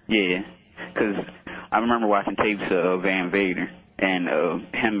scary. Yeah, because I remember watching tapes of Van Vader and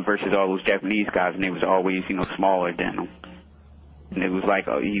him versus all those Japanese guys, and they was always smaller than him, and it was like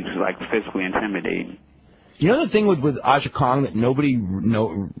he was like physically intimidating. The thing with Aja Kong that nobody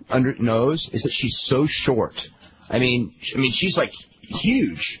knows is that she's so short. I mean, she's like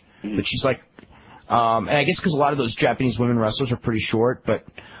huge, but she's like, and I guess because a lot of those Japanese women wrestlers are pretty short, but,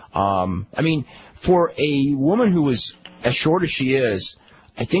 I mean, for a woman who is as short as she is,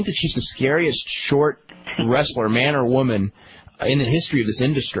 I think that she's the scariest short wrestler, man or woman, in the history of this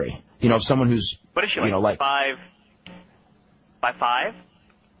industry. Someone who's, what is she, like 5'5"?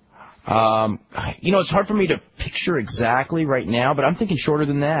 It's hard for me to picture exactly right now, but I'm thinking shorter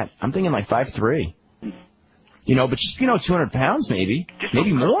than that. I'm thinking like 5'3". But just, 200 pounds maybe. Just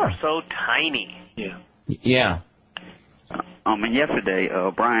maybe more. So tiny. Yeah. Yeah. And yesterday,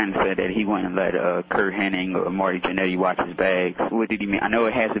 Brian said that he wouldn't let Kurt Hennig or Marty Jannetty watch his bags. What did he mean? I know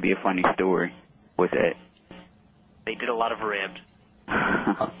it has to be a funny story with that. They did a lot of ribs.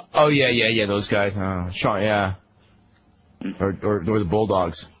 Oh, yeah, those guys. Sean, yeah. Or the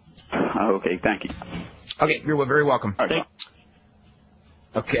Bulldogs. Okay, thank you. Okay, you're very welcome. All right.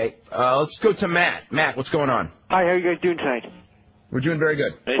 Okay, let's go to Matt. Matt, what's going on? Hi, how are you guys doing tonight? We're doing very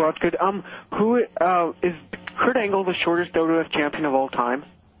good. Hey. Well, it's good. Who is Kurt Angle the shortest WWF champion of all time?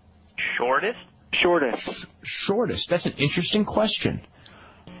 Shortest? Shortest. That's an interesting question.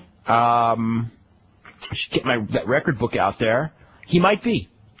 I should get that record book out there. He might be.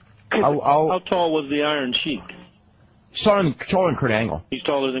 How tall was the Iron Sheik? He's taller than Kurt Angle. He's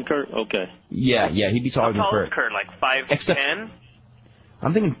taller than Kurt? Okay. Yeah, he'd be taller than Kurt. How tall is Kurt? Like 5'10"?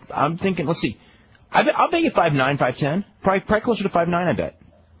 I'm thinking, let's see. I'll bet you 5'9", 5'10". Probably closer to 5'9", I bet.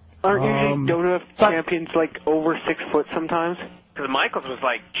 Aren't usually WWF champions like over 6 foot sometimes? Because Michaels was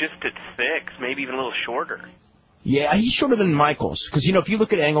like just at 6, maybe even a little shorter. Yeah, he's shorter than Michaels. Because, if you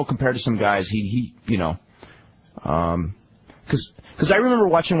look at Angle compared to some guys, he because I remember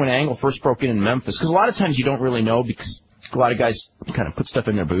watching when Angle first broke in Memphis, because a lot of times you don't really know because a lot of guys kind of put stuff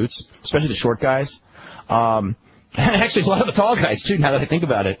in their boots, especially the short guys. And actually, a lot of the tall guys, too, now that I think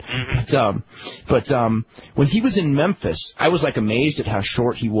about it. But when he was in Memphis, I was, amazed at how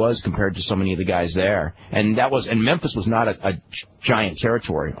short he was compared to so many of the guys there. And Memphis was not a giant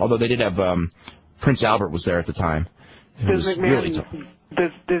territory, although they did have Prince Albert was there at the time. Does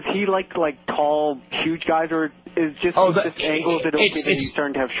he like tall, huge guys, or is just Angles that he's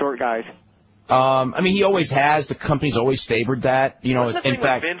starting to have short guys? He always has. The company's always favored that. Wasn't the thing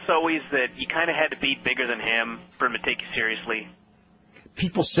with Vince always that you kind of had to be bigger than him for him to take you seriously?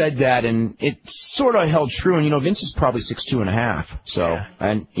 People said that, and it sort of held true. And, Vince is probably 6'2.5". So, yeah.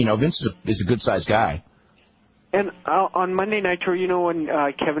 And, Vince is a good-sized guy. And on Monday Nitro, when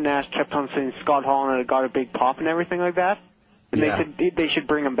Kevin Nash kept on saying Scott Hall and it got a big pop and everything like that, and they said they should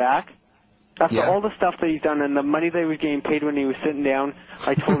bring him back. After all the stuff that he's done and the money that he was getting paid when he was sitting down,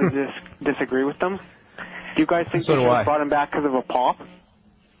 I totally disagree with them. Do you guys think they should have brought him back because of a pop?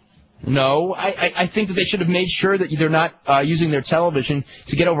 No, I think that they should have made sure that they're not using their television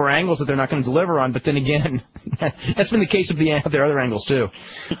to get over angles that they're not going to deliver on. But then again, that's been the case of their other angles too.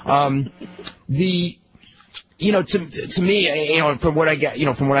 To me, from what I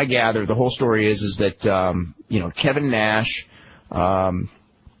gather, the whole story is that Kevin Nash,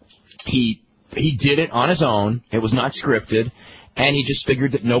 he did it on his own. It was not scripted. And he just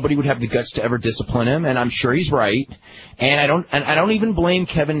figured that nobody would have the guts to ever discipline him, and I'm sure he's right. And I don't even blame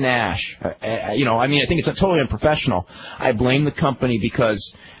Kevin Nash. I think it's totally unprofessional. I blame the company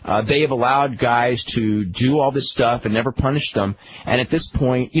because they have allowed guys to do all this stuff and never punished them. And at this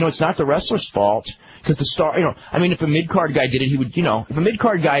point, it's not the wrestler's fault because the star. If a mid-card guy did it, he would. If a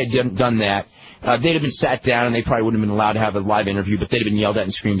mid-card guy had done that, they'd have been sat down and they probably wouldn't have been allowed to have a live interview, but they'd have been yelled at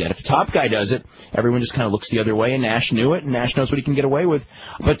and screamed at. If a top guy does it, everyone just kind of looks the other way, and Nash knew it, and Nash knows what he can get away with.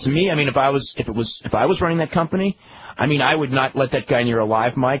 But to me, if I was running that company, I would not let that guy near a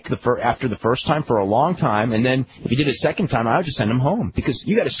live mic after the first time for a long time, and then if he did a second time, I would just send him home because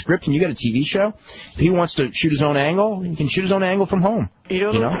you got a script and you got a TV show. If he wants to shoot his own angle, he can shoot his own angle from home.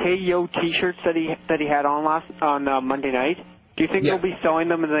 Those Hey Yo T-shirts that he had on Monday night? Do you think they'll be selling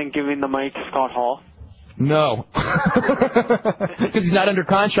them and then giving the money to Scott Hall? No. Because he's not under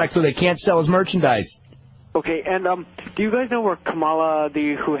contract, so they can't sell his merchandise. Okay, and do you guys know where Kamala,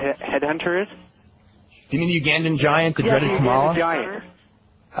 the headhunter, is? Do you mean the Ugandan giant, the dreaded Kamala? Ugandan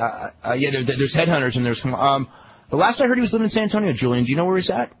giant. There's headhunters and there's Kamala. The last I heard he was living in San Antonio, Julian. Do you know where he's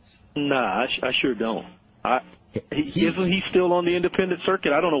at? Nah, I sure don't. Isn't he still on the independent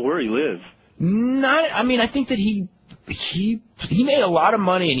circuit? I don't know where he lives. I think that he made a lot of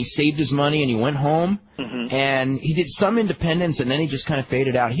money and he saved his money and he went home and he did some independence and then he just kind of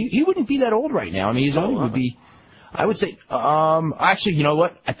faded out. He wouldn't be that old right now. His only would be, I would say, actually, you know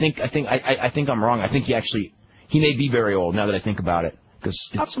what? I think I'm wrong. I think he may be very old now that I think about it. I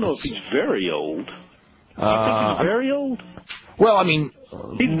don't know if he's very old. You think he's very old? Well, he's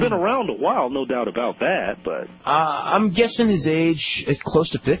been around a while, no doubt about that, but I'm guessing his age is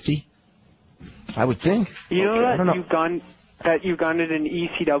close to 50. I would think. You know that Ugandan in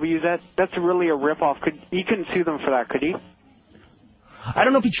ECW, that's really a ripoff. He couldn't sue them for that, could he? I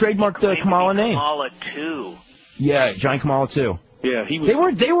don't know if he trademarked the Kamala name. Kamala 2. Yeah, Giant Kamala 2. Yeah, he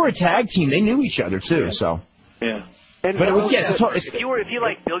was. They were a tag team. They knew each other too. Yeah. So. Yeah. But it was if you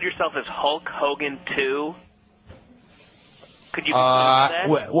build yourself as Hulk Hogan 2. Could you that?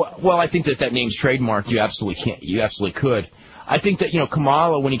 Well, I think that name's trademarked. You absolutely can't. You absolutely could. I think that,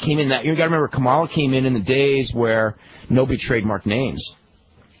 Kamala, when he came in, you got to remember, Kamala came in the days where nobody trademarked names.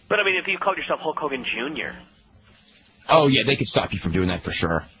 But, if you called yourself Hulk Hogan Jr. Oh, yeah, they could stop you from doing that for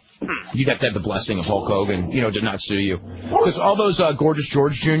sure. You'd have to have the blessing of Hulk Hogan, to not sue you. Because all those Gorgeous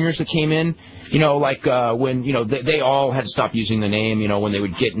George Juniors that came in, when, they all had to stop using the name, when they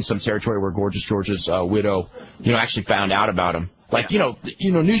would get in some territory where Gorgeous George's widow, actually found out about him.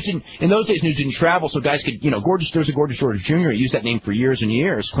 News didn't, in those days, news didn't travel, so guys could, there's a Gorgeous George Jr. He used that name for years and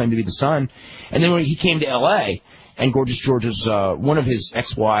years, claimed to be the son. And then when he came to L.A., and Gorgeous George's, one of his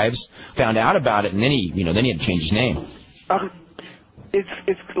ex-wives found out about it, and then he had to change his name. It's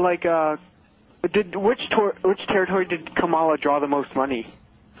like, which territory did Kamala draw the most money?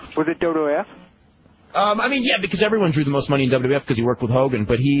 Was it WWF? Yeah, because everyone drew the most money in WWF because he worked with Hogan,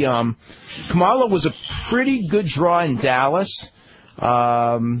 but Kamala was a pretty good draw in Dallas.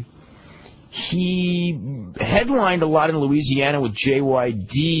 He headlined a lot in Louisiana with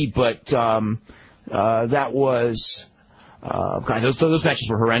JYD, but that was God, those matches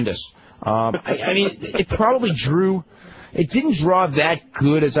were horrendous. I mean, it probably drew. It didn't draw that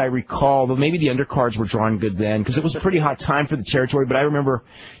good as I recall, but maybe the undercards were drawn good then because it was a pretty hot time for the territory. But I remember,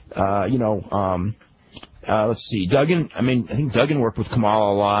 let's see, Duggan. I think Duggan worked with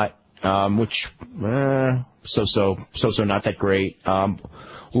Kamala a lot, which so not that great.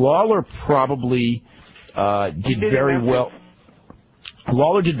 Lawler probably did very well.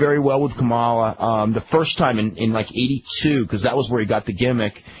 Lawler did very well with Kamala the first time in like '82 because that was where he got the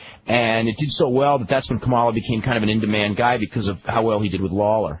gimmick. And it did so well that's when Kamala became kind of an in-demand guy because of how well he did with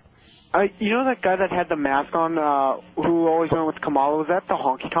Lawler. You know that guy that had the mask on who always went with Kamala? Was that the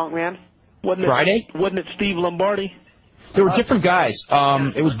Honky Tonk Man? Friday? Wasn't it Steve Lombardi? There were different guys.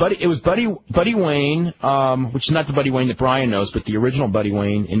 It was Buddy Wayne, which is not the Buddy Wayne that Brian knows, but the original Buddy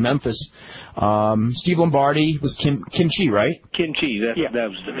Wayne in Memphis. Steve Lombardi was Kim Chi, right? Kim Chi, that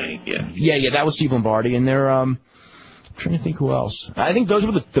was the name, yeah. Yeah, that was Steve Lombardi, and they're I'm trying to think who else. I think those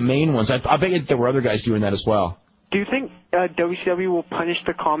were the main ones. I bet you there were other guys doing that as well. Do you think WCW will punish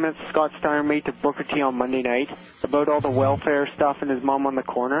the comments Scott Steiner made to Booker T on Monday night about all the welfare stuff and his mom on the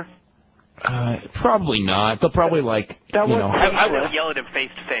corner? Probably not. They'll probably I would yell at him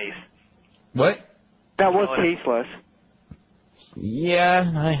face to face. What? That was tasteless.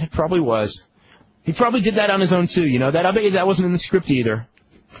 Yeah, it probably was. He probably did that on his own too. That I bet you that wasn't in the script either.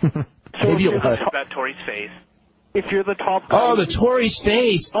 Maybe it was. About Tori's face. If you're the top guy... Oh, the Tory's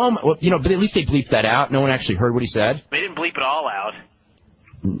face. But at least they bleeped that out. No one actually heard what he said. They didn't bleep it all out.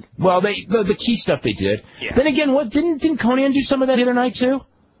 Well, the key stuff they did. Yeah. Then again, didn't Conan do some of that the other night too?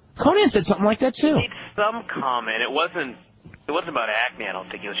 Conan said something like that too. He made some comment. It wasn't about acne, I don't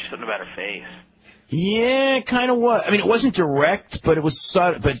think. It was just something about her face. Yeah, it kind of was. I mean, it wasn't direct, but it was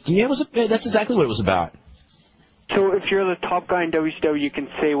subtle. But yeah, that's exactly what it was about. So if you're the top guy in WCW, you can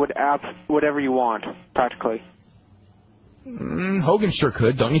say whatever you want, practically. Hogan sure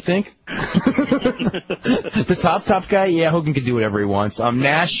could, don't you think? The top guy, yeah, Hogan can do whatever he wants.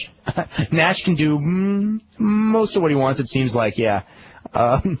 Nash can do most of what he wants, it seems like, yeah.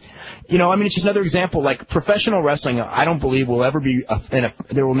 It's just another example, like professional wrestling, I don't believe will ever be,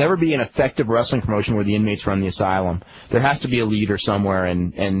 there will never be an effective wrestling promotion where the inmates run the asylum. There has to be a leader somewhere,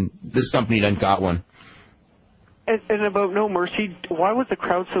 and this company doesn't got one. And about No Mercy, why was the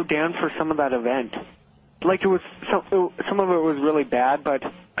crowd so down for some of that event? Like, it was some of it was really bad, but...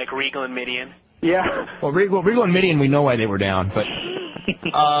 Like Regal and Midian? Yeah. Well, Regal and Midian, we know why they were down, but...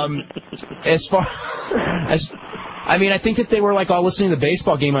 as far as... I mean, I think that they were, like, all listening to the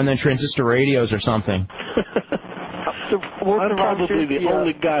baseball game on their transistor radios or something. I'm probably the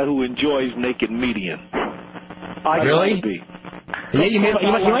only guy who enjoys naked Midian. Really? Yeah, you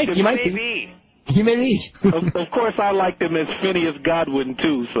might be. You may be. Of course, I liked him as Phineas Godwin,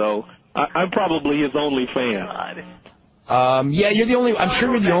 too, so... I'm probably his only fan. Yeah, you're the only. I'm sure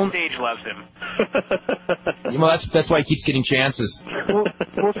you're the only. Stage loves him. Well, that's why he keeps getting chances.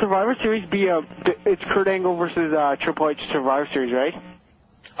 Will Survivor Series be it's Kurt Angle versus Triple H Survivor Series, right?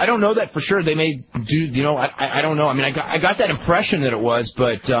 I don't know that for sure. They may do. I don't know. I mean, I got that impression that it was,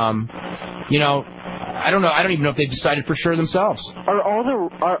 but I don't know. I don't even know if they've decided for sure themselves. Are all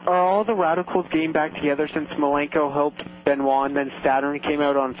the Radicals getting back together since Malenko helped Benoit and then Saturn came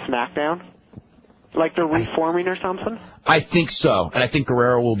out on SmackDown? Like they're reforming or something? I think so, and I think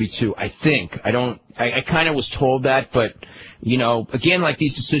Guerrero will be too. I think. I kind of was told that, but again, like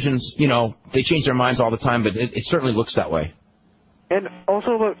these decisions, they change their minds all the time, but it certainly looks that way. And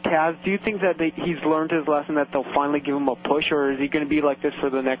also about Taz, do you think that he's learned his lesson, that they'll finally give him a push, or is he going to be like this for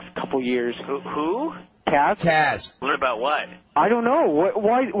the next couple years? Who? Taz. Learn about what? I don't know.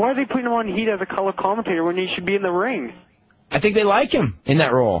 Why are they putting him on Heat as a color commentator when he should be in the ring? I think they like him in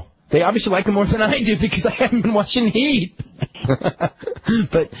that role. They obviously like him more than I do because I haven't been watching Heat.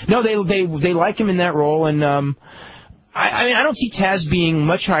 But no, they like him in that role, and I mean, I don't see Taz being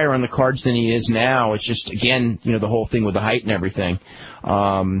much higher on the cards than he is now. It's just, again, the whole thing with the height and everything.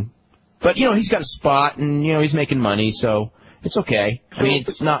 But he's got a spot, and he's making money, so it's okay. I mean,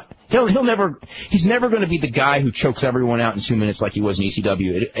 it's not. He's never going to be the guy who chokes everyone out in 2 minutes like he was in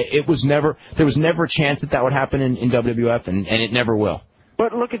ECW. There was never a chance that would happen in WWF, and it never will.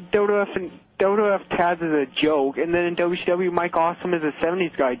 But look at WWF, and WWF Taz is a joke, and then in WCW, Mike Awesome is a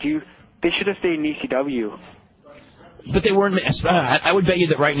 70s guy. They should have stayed in ECW. But they weren't. I would bet you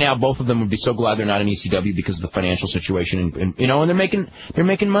that right now both of them would be so glad they're not in ECW because of the financial situation, and they're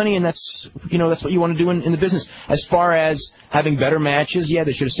making money, and that's what you want to do in the business. As far as having better matches, yeah,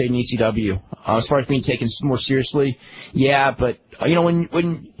 they should have stayed in ECW. As far as being taken more seriously, yeah, but when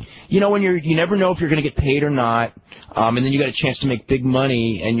you never know if you're going to get paid or not, and then you got a chance to make big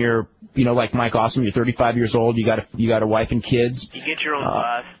money, and you're like Mike Awesome, you're 35 years old, you got a wife and kids. You get your own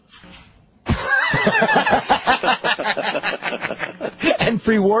bus. And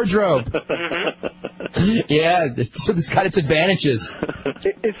free wardrobe. Mm-hmm. Yeah, so it's got its advantages.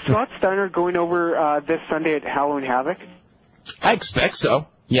 Is Scott Steiner going over this Sunday at Halloween Havoc? I expect so.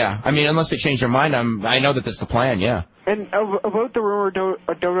 Yeah, I mean, unless they change their mind, I know that that's the plan. Yeah. And about the rumor of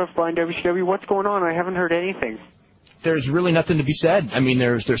WWF buying WCW, what's going on? I haven't heard anything. There's really nothing to be said. I mean,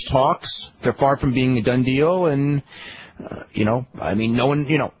 there's talks. They're far from being a done deal, and I mean, no one.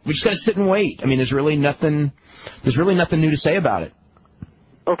 We just got to sit and wait. I mean, there's really nothing new to say about it.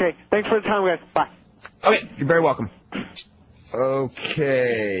 Okay, thanks for the time, guys. Bye. Okay, you're very welcome.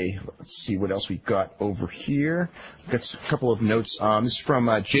 Okay, let's see what else we've got over here. We've got a couple of notes. This is from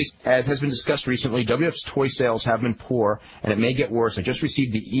Jason. As has been discussed recently, WWF's toy sales have been poor, and it may get worse. I just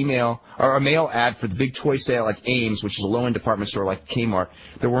received a mail ad for the big toy sale at Ames, which is a low-end department store like Kmart.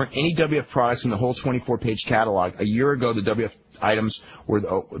 There weren't any WWF products in the whole 24-page catalog. A year ago, the WWF items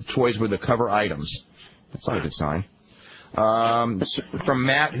toys were the cover items. That's not a good sign. From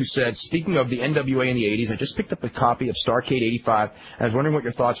Matt, who said, speaking of the NWA in the 80s, I just picked up a copy of Starrcade 85, and I was wondering what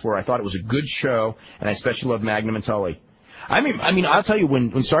your thoughts were. I thought it was a good show, and I especially loved Magnum and Tully. I mean, I'll tell you,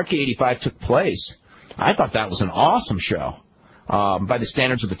 when Starrcade 85 took place, I thought that was an awesome show, by the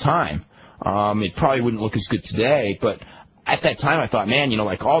standards of the time. It probably wouldn't look as good today, but at that time I thought, man,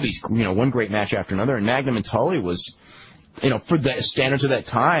 like all these, one great match after another, and Magnum and Tully was, for the standards of that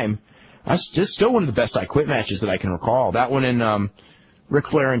time, that's still one of the best I Quit matches that I can recall. That one and Ric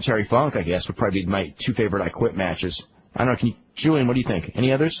Flair and Terry Funk, I guess, would probably be my two favorite I Quit matches. I don't know. Julian, what do you think?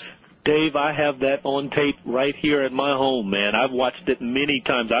 Any others? Dave, I have that on tape right here at my home, man. I've watched it many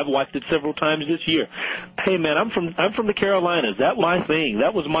times. I've watched it several times this year. Hey, man, I'm from the Carolinas. That was my thing.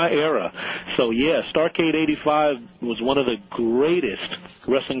 That was my era. So, yeah, Starrcade 85 was one of the greatest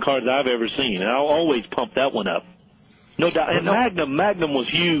wrestling cards I've ever seen, and I'll always pump that one up. No doubt. And Magnum was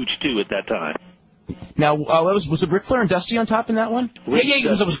huge, too, at that time. Now, was it Ric Flair and Dusty on top in that one?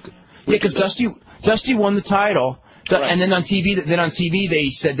 Yeah, because Dusty won the title. Right. And then on TV they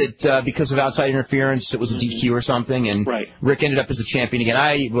said that because of outside interference, it was a DQ or something, and Rick ended up as the champion again.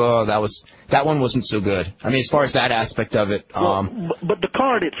 That one wasn't so good. I mean, as far as that aspect of it. But the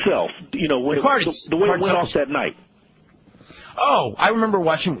card itself, the way it went off that night. Oh, I remember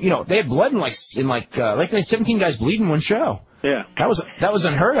watching. They had blood they had 17 guys bleed in one show. Yeah, that was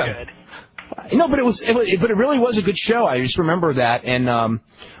unheard of. Good. No, but it really was a good show. I just remember that, and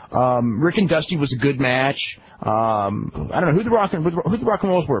Rick and Dusty was a good match. I don't know who the Rock and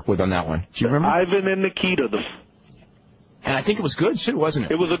Rolls worked with on that one. Do you remember? Ivan and Nikita. And I think it was good too, wasn't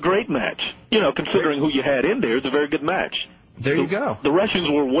it? It was a great match. Considering who you had in there, it was a very good match. There you go. The Russians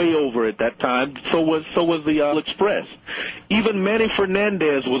were way over at that time. So was the Express. Even Manny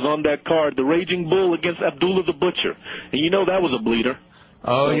Fernandez was on that card. The Raging Bull against Abdullah the Butcher, and that was a bleeder.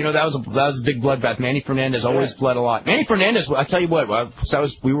 Oh, that was a big bloodbath. Manny Fernandez always bled a lot. Manny Fernandez, I'll tell you what,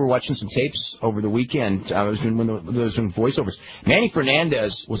 we were watching some tapes over the weekend. I was doing voiceovers. Manny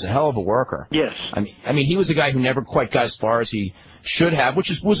Fernandez was a hell of a worker. Yes. I mean, he was a guy who never quite got as far as he should have, which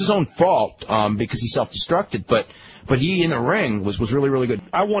was his own fault, because he self-destructed, but he in the ring was really, really good.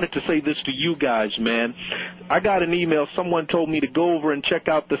 I wanted to say this to you guys, man. I got an email. Someone told me to go over and check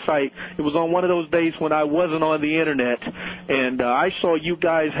out the site. It was on one of those days when I wasn't on the Internet, and I saw you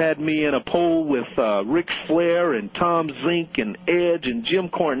guys had me in a poll with Ric Flair and Tom Zink and Edge and Jim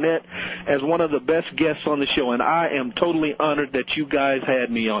Cornette as one of the best guests on the show, and I am totally honored that you guys had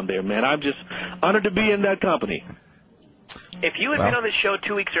me on there, man. I'm just honored to be in that company. If you had been on the show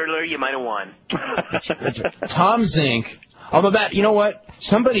 2 weeks earlier, you might have won. Tom Zink. Although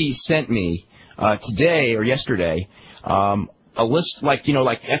somebody sent me today or yesterday a list like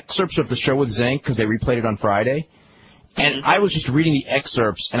excerpts of the show with Zink because they replayed it on Friday, and I was just reading the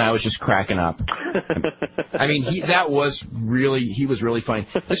excerpts and I was just cracking up. I mean, he was really funny.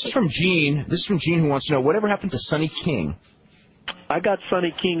 This is from Gene. Who wants to know whatever happened to Sonny King. I got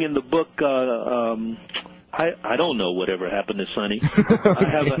Sonny King in the book. I don't know whatever happened to Sonny.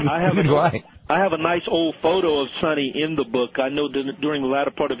 I have a nice old photo of Sonny in the book. I know that during the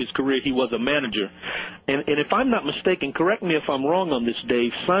latter part of his career he was a manager. And if I'm not mistaken, correct me if I'm wrong on this,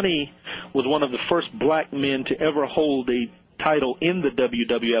 Dave, Sonny was one of the first black men to ever hold a title in the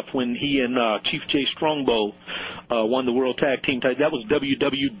WWF when he and Chief Jay Strongbow won the World Tag Team title. That was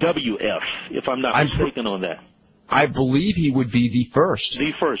WWF, if I'm not mistaken on that. I believe he would be the first.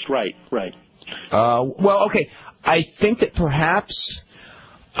 The first, right. Well, okay. I think that perhaps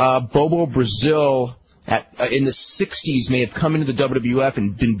Bobo Brazil in the 60s may have come into the WWF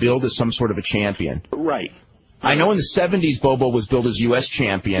and been billed as some sort of a champion. Right. I know in the 70s Bobo was billed as U.S.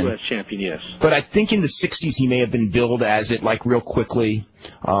 champion. U.S. champion, yes. But I think in the 60s he may have been billed as it, like, real quickly.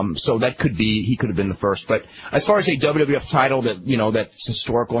 So that could be, he could have been the first. But as far as a WWF title that, you know, that's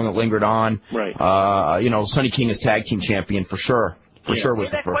historical and that lingered on, right. You know, Sonny King as tag team champion for sure. For sure was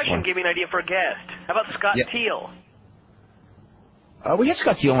the first question one. gave me an idea for a guest. How about Scott Teal? We had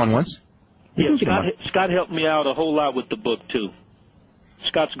Scott Teal on once. Yeah, Scott helped me out a whole lot with the book, too.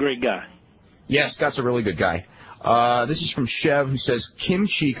 Scott's a great guy. Yeah, Scott's a really good guy. This is from Chev, who says,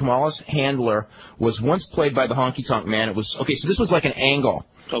 Kimchi, Kamala's handler, was once played by the Honky Tonk Man. It was, okay, so this was like an angle.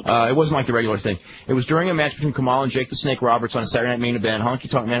 Okay. It wasn't like the regular thing. It was during a match between Kamala and Jake the Snake Roberts on a Saturday Night Main Event. Honky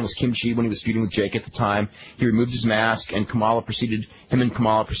Tonk Man was Kimchi when he was feuding with Jake at the time. He removed his mask, and Kamala proceeded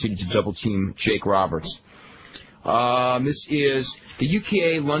to double team Jake Roberts. This is the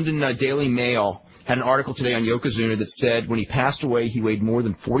UK London Daily Mail had an article today on Yokozuna that said when he passed away, he weighed more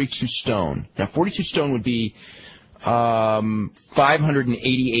than 42 stone. Now, 42 stone would be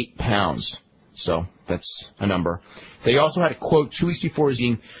 588 pounds. So that's a number. They also had a quote 2 weeks before as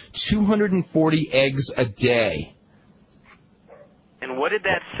eating 240 eggs a day. And what did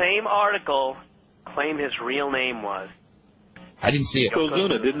that same article claim his real name was? I didn't see it.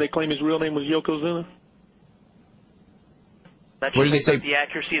 Yokozuna. Didn't they claim his real name was Yokozuna? That what did they say? The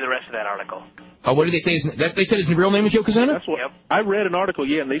accuracy of the rest of that article. What did they say? They said his real name was Yokozuna? That's what, I read an article,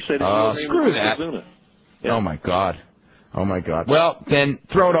 and they said his real name screw was that. Yokozuna. Yeah. Oh, my God. Oh, my God. Well, then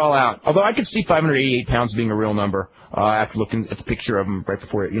throw it all out. Although I could see 588 pounds being a real number after looking at the picture of him right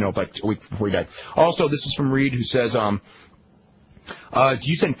before, you know, like a week before he died. Also, this is from Reed, who says, you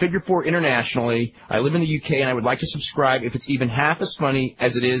send Figure 4 internationally. I live in the UK, and I would like to subscribe if it's even half as funny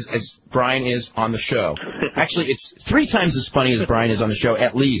as it is as Brian is on the show. Actually, it's 3 times as funny as Brian is on the show,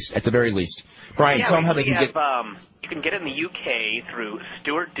 at the very least. Brian, tell them how they can get... You can get it in the UK through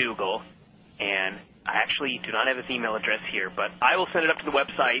Stuart Dougal, and I actually do not have his email address here, but I will send it up to the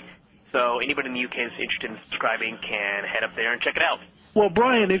website, so anybody in the UK that's interested in subscribing can head up there and check it out. Well,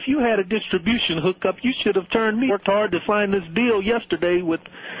 Brian, if you had a distribution hookup, you should have turned me. Worked hard to find this deal yesterday with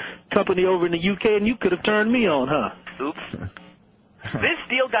company over in the UK, and you could have turned me on, huh? Oops. This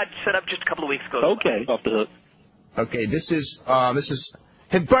deal got set up just a couple of weeks ago. Okay, off the hook. Okay, this is.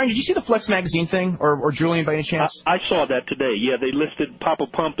 Hey, Brian, did you see the Flex magazine thing, or Julian, by any chance? I saw that today. Yeah, they listed Papa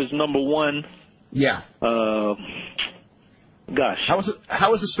Pump as number 1. Yeah. Gosh. How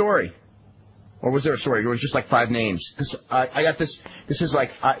was the story? Or was there a story? It was just like 5 names. Because I got this. This is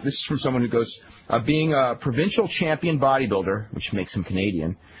from someone who goes, being a provincial champion bodybuilder, which makes him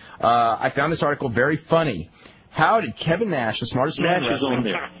Canadian. I found this article very funny. How did Kevin Nash, the smartest man in wrestling,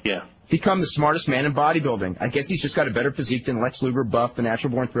 become the smartest man in bodybuilding? I guess he's just got a better physique than Lex Luger, Buff, the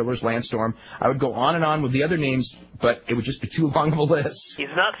Natural Born Thrillers, Lance Storm. I would go on and on with the other names, but it would just be too long of a list. He's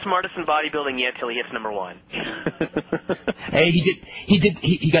not smartest in bodybuilding yet till he hits number 1. Hey,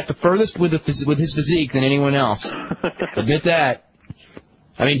 he got the furthest with his physique than anyone else. Admit that.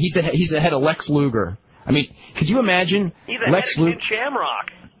 I mean, he's ahead of Lex Luger. I mean, could you imagine Lex Luger? Ken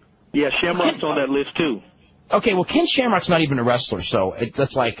Shamrock. Yeah, Shamrock's on that list too. Okay, well, Ken Shamrock's not even a wrestler, so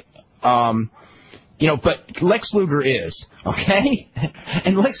that's like, but Lex Luger is, okay?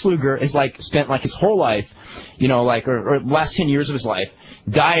 And Lex Luger is spent his whole life, or last 10 years of his life,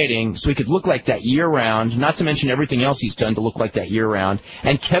 dieting so he could look like that year-round, not to mention everything else he's done to look like that year-round.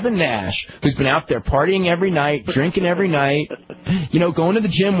 And Kevin Nash, who's been out there partying every night, drinking every night, going to the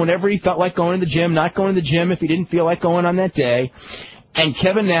gym whenever he felt like going to the gym, not going to the gym if he didn't feel like going on that day. And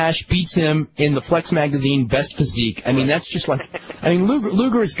Kevin Nash beats him in the Flex magazine best physique. I mean, that's just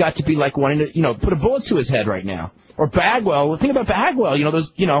Luger has got to be wanting to, put a bullet to his head right now. Or Bagwell. Think about Bagwell,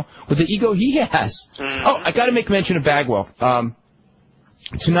 with the ego he has. Oh, I got to make mention of Bagwell.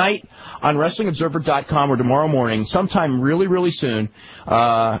 Tonight on WrestlingObserver.com or tomorrow morning, sometime really, really soon,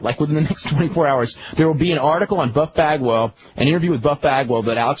 within the next 24 hours, there will be an article on Buff Bagwell, an interview with Buff Bagwell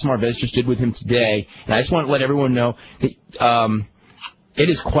that Alex Marvez just did with him today. And I just want to let everyone know that it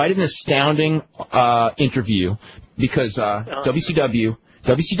is quite an astounding interview because WCW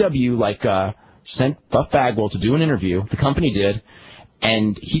sent Buff Bagwell to do an interview. The company did,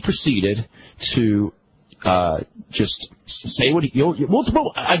 and he proceeded to just say what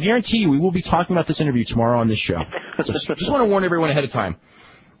I guarantee you we will be talking about this interview tomorrow on this show. So just want to warn everyone ahead of time.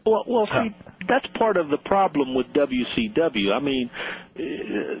 Well, see, that's part of the problem with WCW. I mean,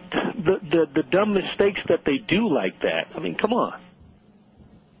 the dumb mistakes that they do like that. I mean, come on.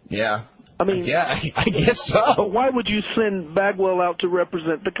 Yeah. I mean, yeah, I guess so. But why would you send Bagwell out to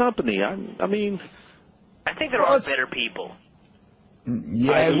represent the company? I mean, I think there are better people.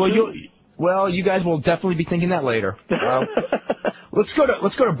 Yeah, well, you guys will definitely be thinking that later. Let's go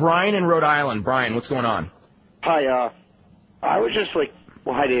to Brian in Rhode Island. Brian, what's going on? Hi, I was just like,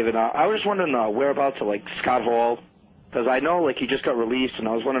 well, hi, David. I was just wondering whereabouts of, like, Scott Hall, because I know, like, he just got released, and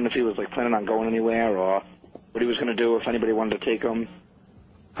I was wondering if he was, like, planning on going anywhere or what he was going to do if anybody wanted to take him.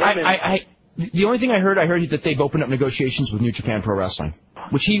 The only thing I heard that they've opened up negotiations with New Japan Pro Wrestling,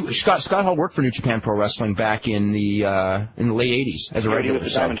 which Scott Hall worked for New Japan Pro Wrestling back in the late 80s as a regular. He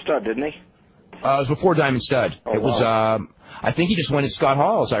was Diamond Stud, didn't he? It was before Diamond Stud. Oh, it was, I think he just went as Scott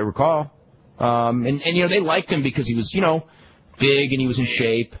Hall, as I recall. And you know, they liked him because he was, you know, big and he was in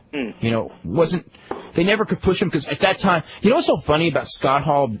shape. You know, they never could push him because at that time, you know what's so funny about the Scott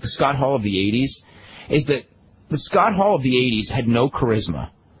Hall of the 80s is that the Scott Hall of the 80s had no charisma.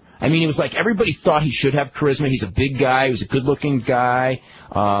 I mean, it was like everybody thought he should have charisma. He's a big guy. He was a good-looking guy.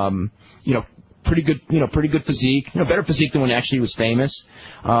 You know, pretty good physique. You know, better physique than when actually he was famous.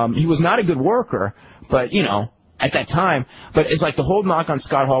 He was not a good worker, but you know, at that time. But it's like the whole knock on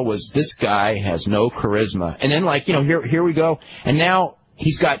Scott Hall was this guy has no charisma. And then like, you know, here we go. And now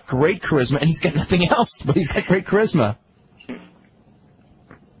he's got great charisma and he's got nothing else, but he's got great charisma.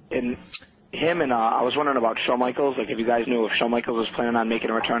 And him and I was wondering about Shawn Michaels. Like, if you guys knew if Shawn Michaels was planning on making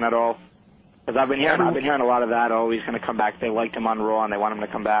a return at all, because I've been hearing a lot of that. Oh, he's going to come back. They liked him on Raw and they want him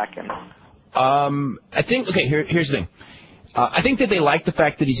to come back. And I think here's the thing. I think that they like the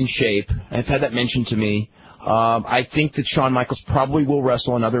fact that he's in shape. I've had that mentioned to me. I think that Shawn Michaels probably will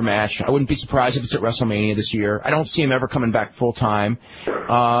wrestle another match. I wouldn't be surprised if it's at WrestleMania this year. I don't see him ever coming back full time.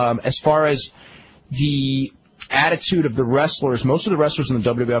 As far as the attitude of the wrestlers, most of the wrestlers in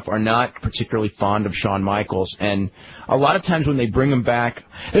the WWF are not particularly fond of Shawn Michaels, and a lot of times when they bring him back,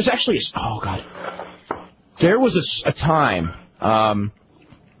 there's actually there was a time, and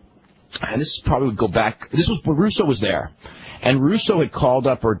this probably would go back. This was when Russo was there. And Russo had called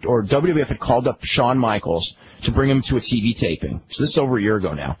up, or WWF had called up Shawn Michaels to bring him to a TV taping. So this is over a year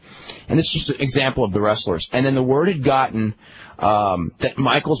ago now. And this is just an example of the wrestlers. And then the word had gotten that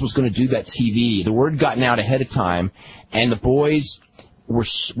Michaels was going to do that TV. The word had gotten out ahead of time, and the boys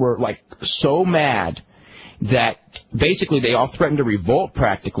were like so mad that basically they all threatened to revolt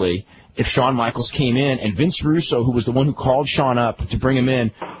practically if Shawn Michaels came in. And Vince Russo, who was the one who called Shawn up to bring him in,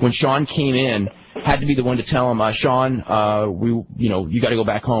 when Shawn came in, had to be the one to tell him, Shawn, you got to go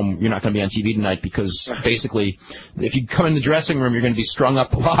back home. You're not going to be on TV tonight because basically, if you come in the dressing room, you're going to be strung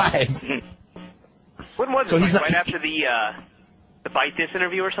up alive. When was it? Right after the Bite This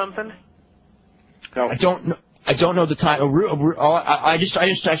interview or something? No. I don't know the time. I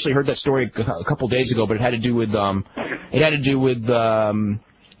just actually heard that story a couple days ago, but it had to do with I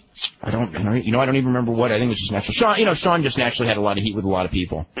don't even remember what. I think it was just natural. Shawn just naturally had a lot of heat with a lot of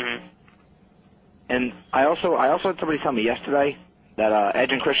people. Mm-hmm. And I also had somebody tell me yesterday that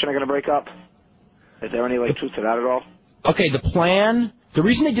Edge and Christian are going to break up. Is there any truth to that at all? Okay, the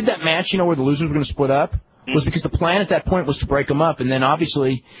reason they did that match, where the losers were going to split up, was because the plan at that point was to break them up, and then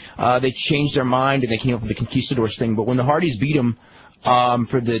obviously they changed their mind and they came up with the Conquistadors thing. But when the Hardys beat them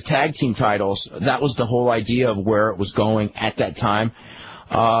for the tag team titles, that was the whole idea of where it was going at that time.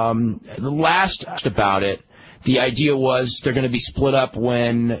 The last about it, the idea was they're going to be split up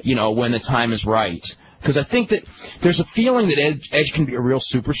when the time is right. Because I think that there's a feeling that Edge can be a real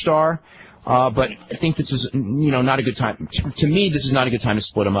superstar, but I think this is, not a good time. To me, this is not a good time to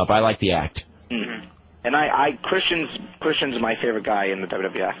split them up. I like the act. Mm-hmm. And Christian's my favorite guy in the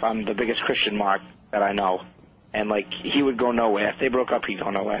WWF. I'm the biggest Christian mark that I know. And, he would go nowhere. If they broke up, he'd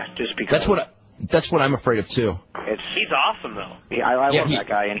go nowhere. Just because. That's what I'm afraid of, too. He's awesome, though. Yeah, I love that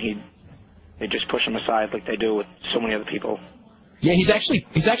guy, and they just push him aside like they do with so many other people. Yeah, he's actually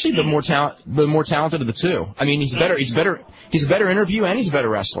the more talented of the two. I mean, he's a better interview and he's a better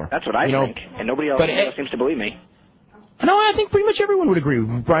wrestler. That's what I think, and nobody else seems to believe me. No, I think pretty much everyone would agree.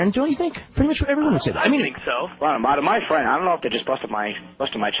 Brian, don't you think? Pretty much everyone would say that. I think so. Well, out of my friend, I don't know if they just busted my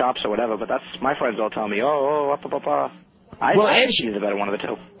chops or whatever, but that's my friends all tell me, I think he's the better one of the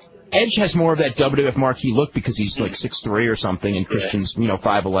two. Edge has more of that WWF marquee look because he's 6'3" or something, and Christian's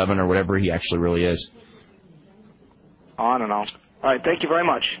 5'11" or whatever he actually really is. On and on. All right, thank you very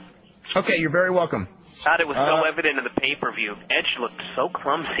much. Okay, you're very welcome. God, it was so evident in the pay-per-view. Edge looked so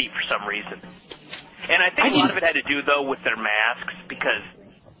clumsy for some reason. And I think a lot of it had to do, though, with their masks, because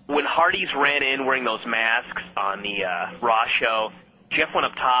when Hardys ran in wearing those masks on the Raw show, Jeff went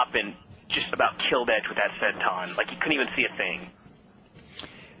up top and just about killed Edge with that senton. He couldn't even see a thing.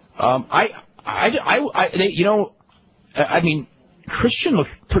 Christian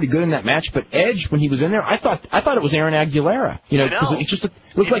looked pretty good in that match, but Edge, when he was in there, I thought it was Aaron Aguilera, because it just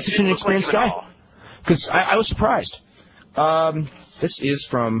looked like such an inexperienced guy. Because I was surprised. This is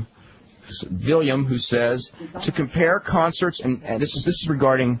from William, who says, to compare concerts, and this is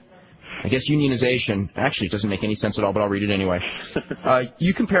regarding I guess unionization, actually it doesn't make any sense at all, but I'll read it anyway.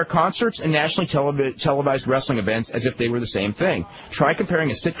 You compare concerts and nationally televised wrestling events as if they were the same thing. Try comparing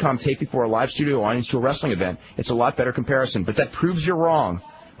a sitcom taped before a live studio audience to a wrestling event. It's a lot better comparison, but that proves you're wrong.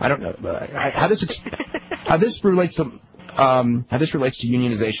 I don't know how this relates to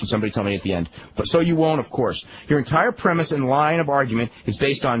unionization. Somebody tell me at the end. But so you won't, of course. Your entire premise and line of argument is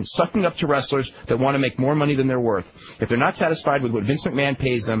based on sucking up to wrestlers that want to make more money than they're worth. If they're not satisfied with what Vince McMahon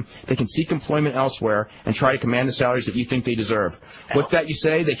pays them, they can seek employment elsewhere and try to command the salaries that you think they deserve. What's that you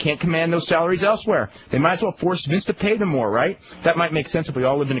say? They can't command those salaries elsewhere. They might as well force Vince to pay them more, right? That might make sense if we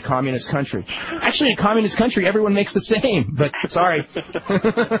all lived in a communist country. Actually, in a communist country, everyone makes the same. But sorry.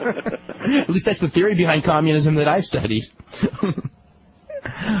 At least that's the theory behind communism that I studied.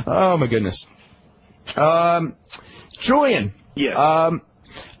 Oh my goodness. Julian. Yeah.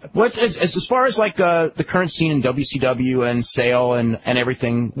 What as far as like the current scene in WCW and sale and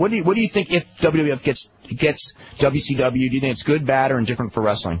everything, what do you think if WWF gets WCW? Do you think it's good, bad, or indifferent for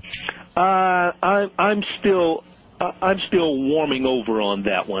wrestling? I'm still warming over on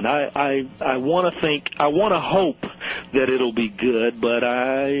that one. I want to hope that it'll be good, but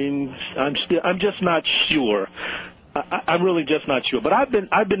I'm just not sure. I'm really just not sure. But I've been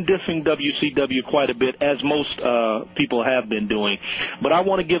dissing WCW quite a bit, as most people have been doing. But I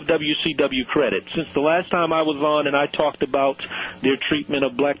want to give WCW credit. Since the last time I was on and I talked about their treatment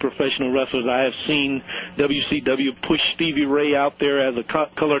of black professional wrestlers, I have seen WCW push Stevie Ray out there as a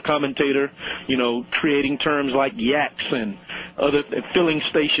color commentator, creating terms like yaks and other filling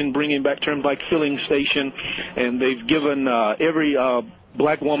station, bringing back terms like filling station. And they've given every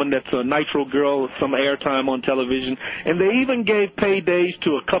black woman that's a Nitro girl some airtime on television, and they even gave paydays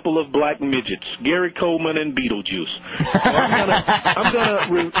to a couple of black midgets, Gary Coleman and Beetlejuice. So I'm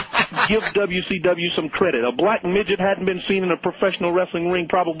gonna give WCW some credit. A black midget hadn't been seen in a professional wrestling ring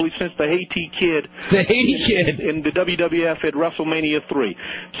probably since the Haiti Kid. The Haiti Kid in the WWF at WrestleMania 3.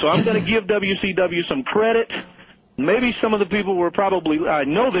 So I'm gonna give WCW some credit. Maybe some of the people were I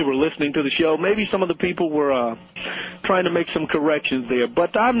know they were listening to the show. Maybe some of the people were trying to make some corrections there.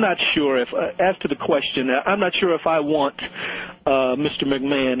 But I'm not sure as to the question, I'm not sure if I want Mr.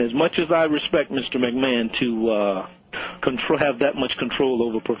 McMahon, as much as I respect Mr. McMahon, to have that much control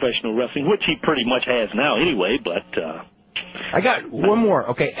over professional wrestling, which he pretty much has now anyway. But I got one more.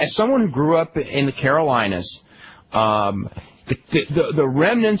 Okay, as someone who grew up in the Carolinas, the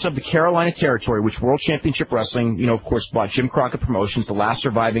remnants of the Carolina territory, which World Championship Wrestling, of course, bought Jim Crockett Promotions, the last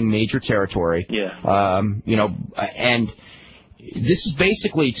surviving major territory. Yeah. And this is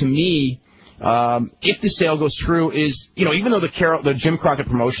basically, to me, if the sale goes through, is, even though the Jim Crockett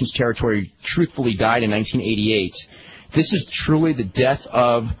Promotions territory truthfully died in 1988, this is truly the death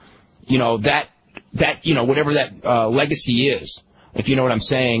of, that whatever that legacy is, if you know what I'm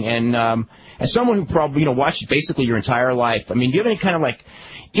saying. And as someone who probably, watched basically your entire life, I mean, do you have any kind of like,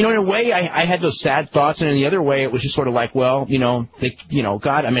 in a way, I had those sad thoughts, and in the other way, it was just sort of like, well,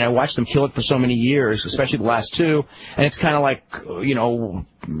 God, I mean, I watched them kill it for so many years, especially the last two, and it's kind of like, what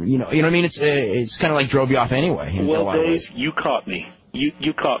I mean? It's kind of like drove you off anyway. Well, Dave, you caught me.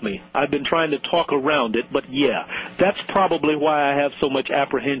 You caught me. I've been trying to talk around it, but yeah, that's probably why I have so much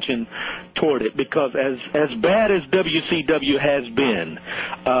apprehension toward it, because as bad as WCW has been,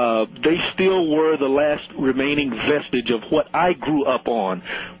 they still were the last remaining vestige of what I grew up on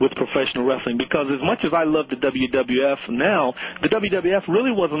with professional wrestling, because as much as I love the WWF now, the WWF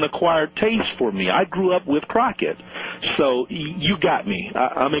really was an acquired taste for me. I grew up with Crockett. So you got me.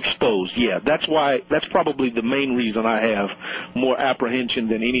 I'm exposed. Yeah, that's probably the main reason I have more apprehension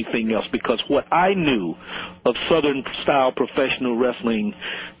than anything else, because what I knew of Southern-style professional wrestling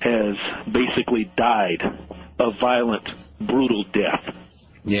has basically died a violent, brutal death.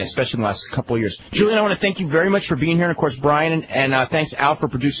 Yeah, especially in the last couple of years. Julian, I want to thank you very much for being here, and, of course, Brian, and thanks, Al, for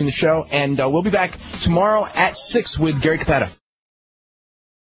producing the show. And we'll be back tomorrow at 6 with Gary Capetta.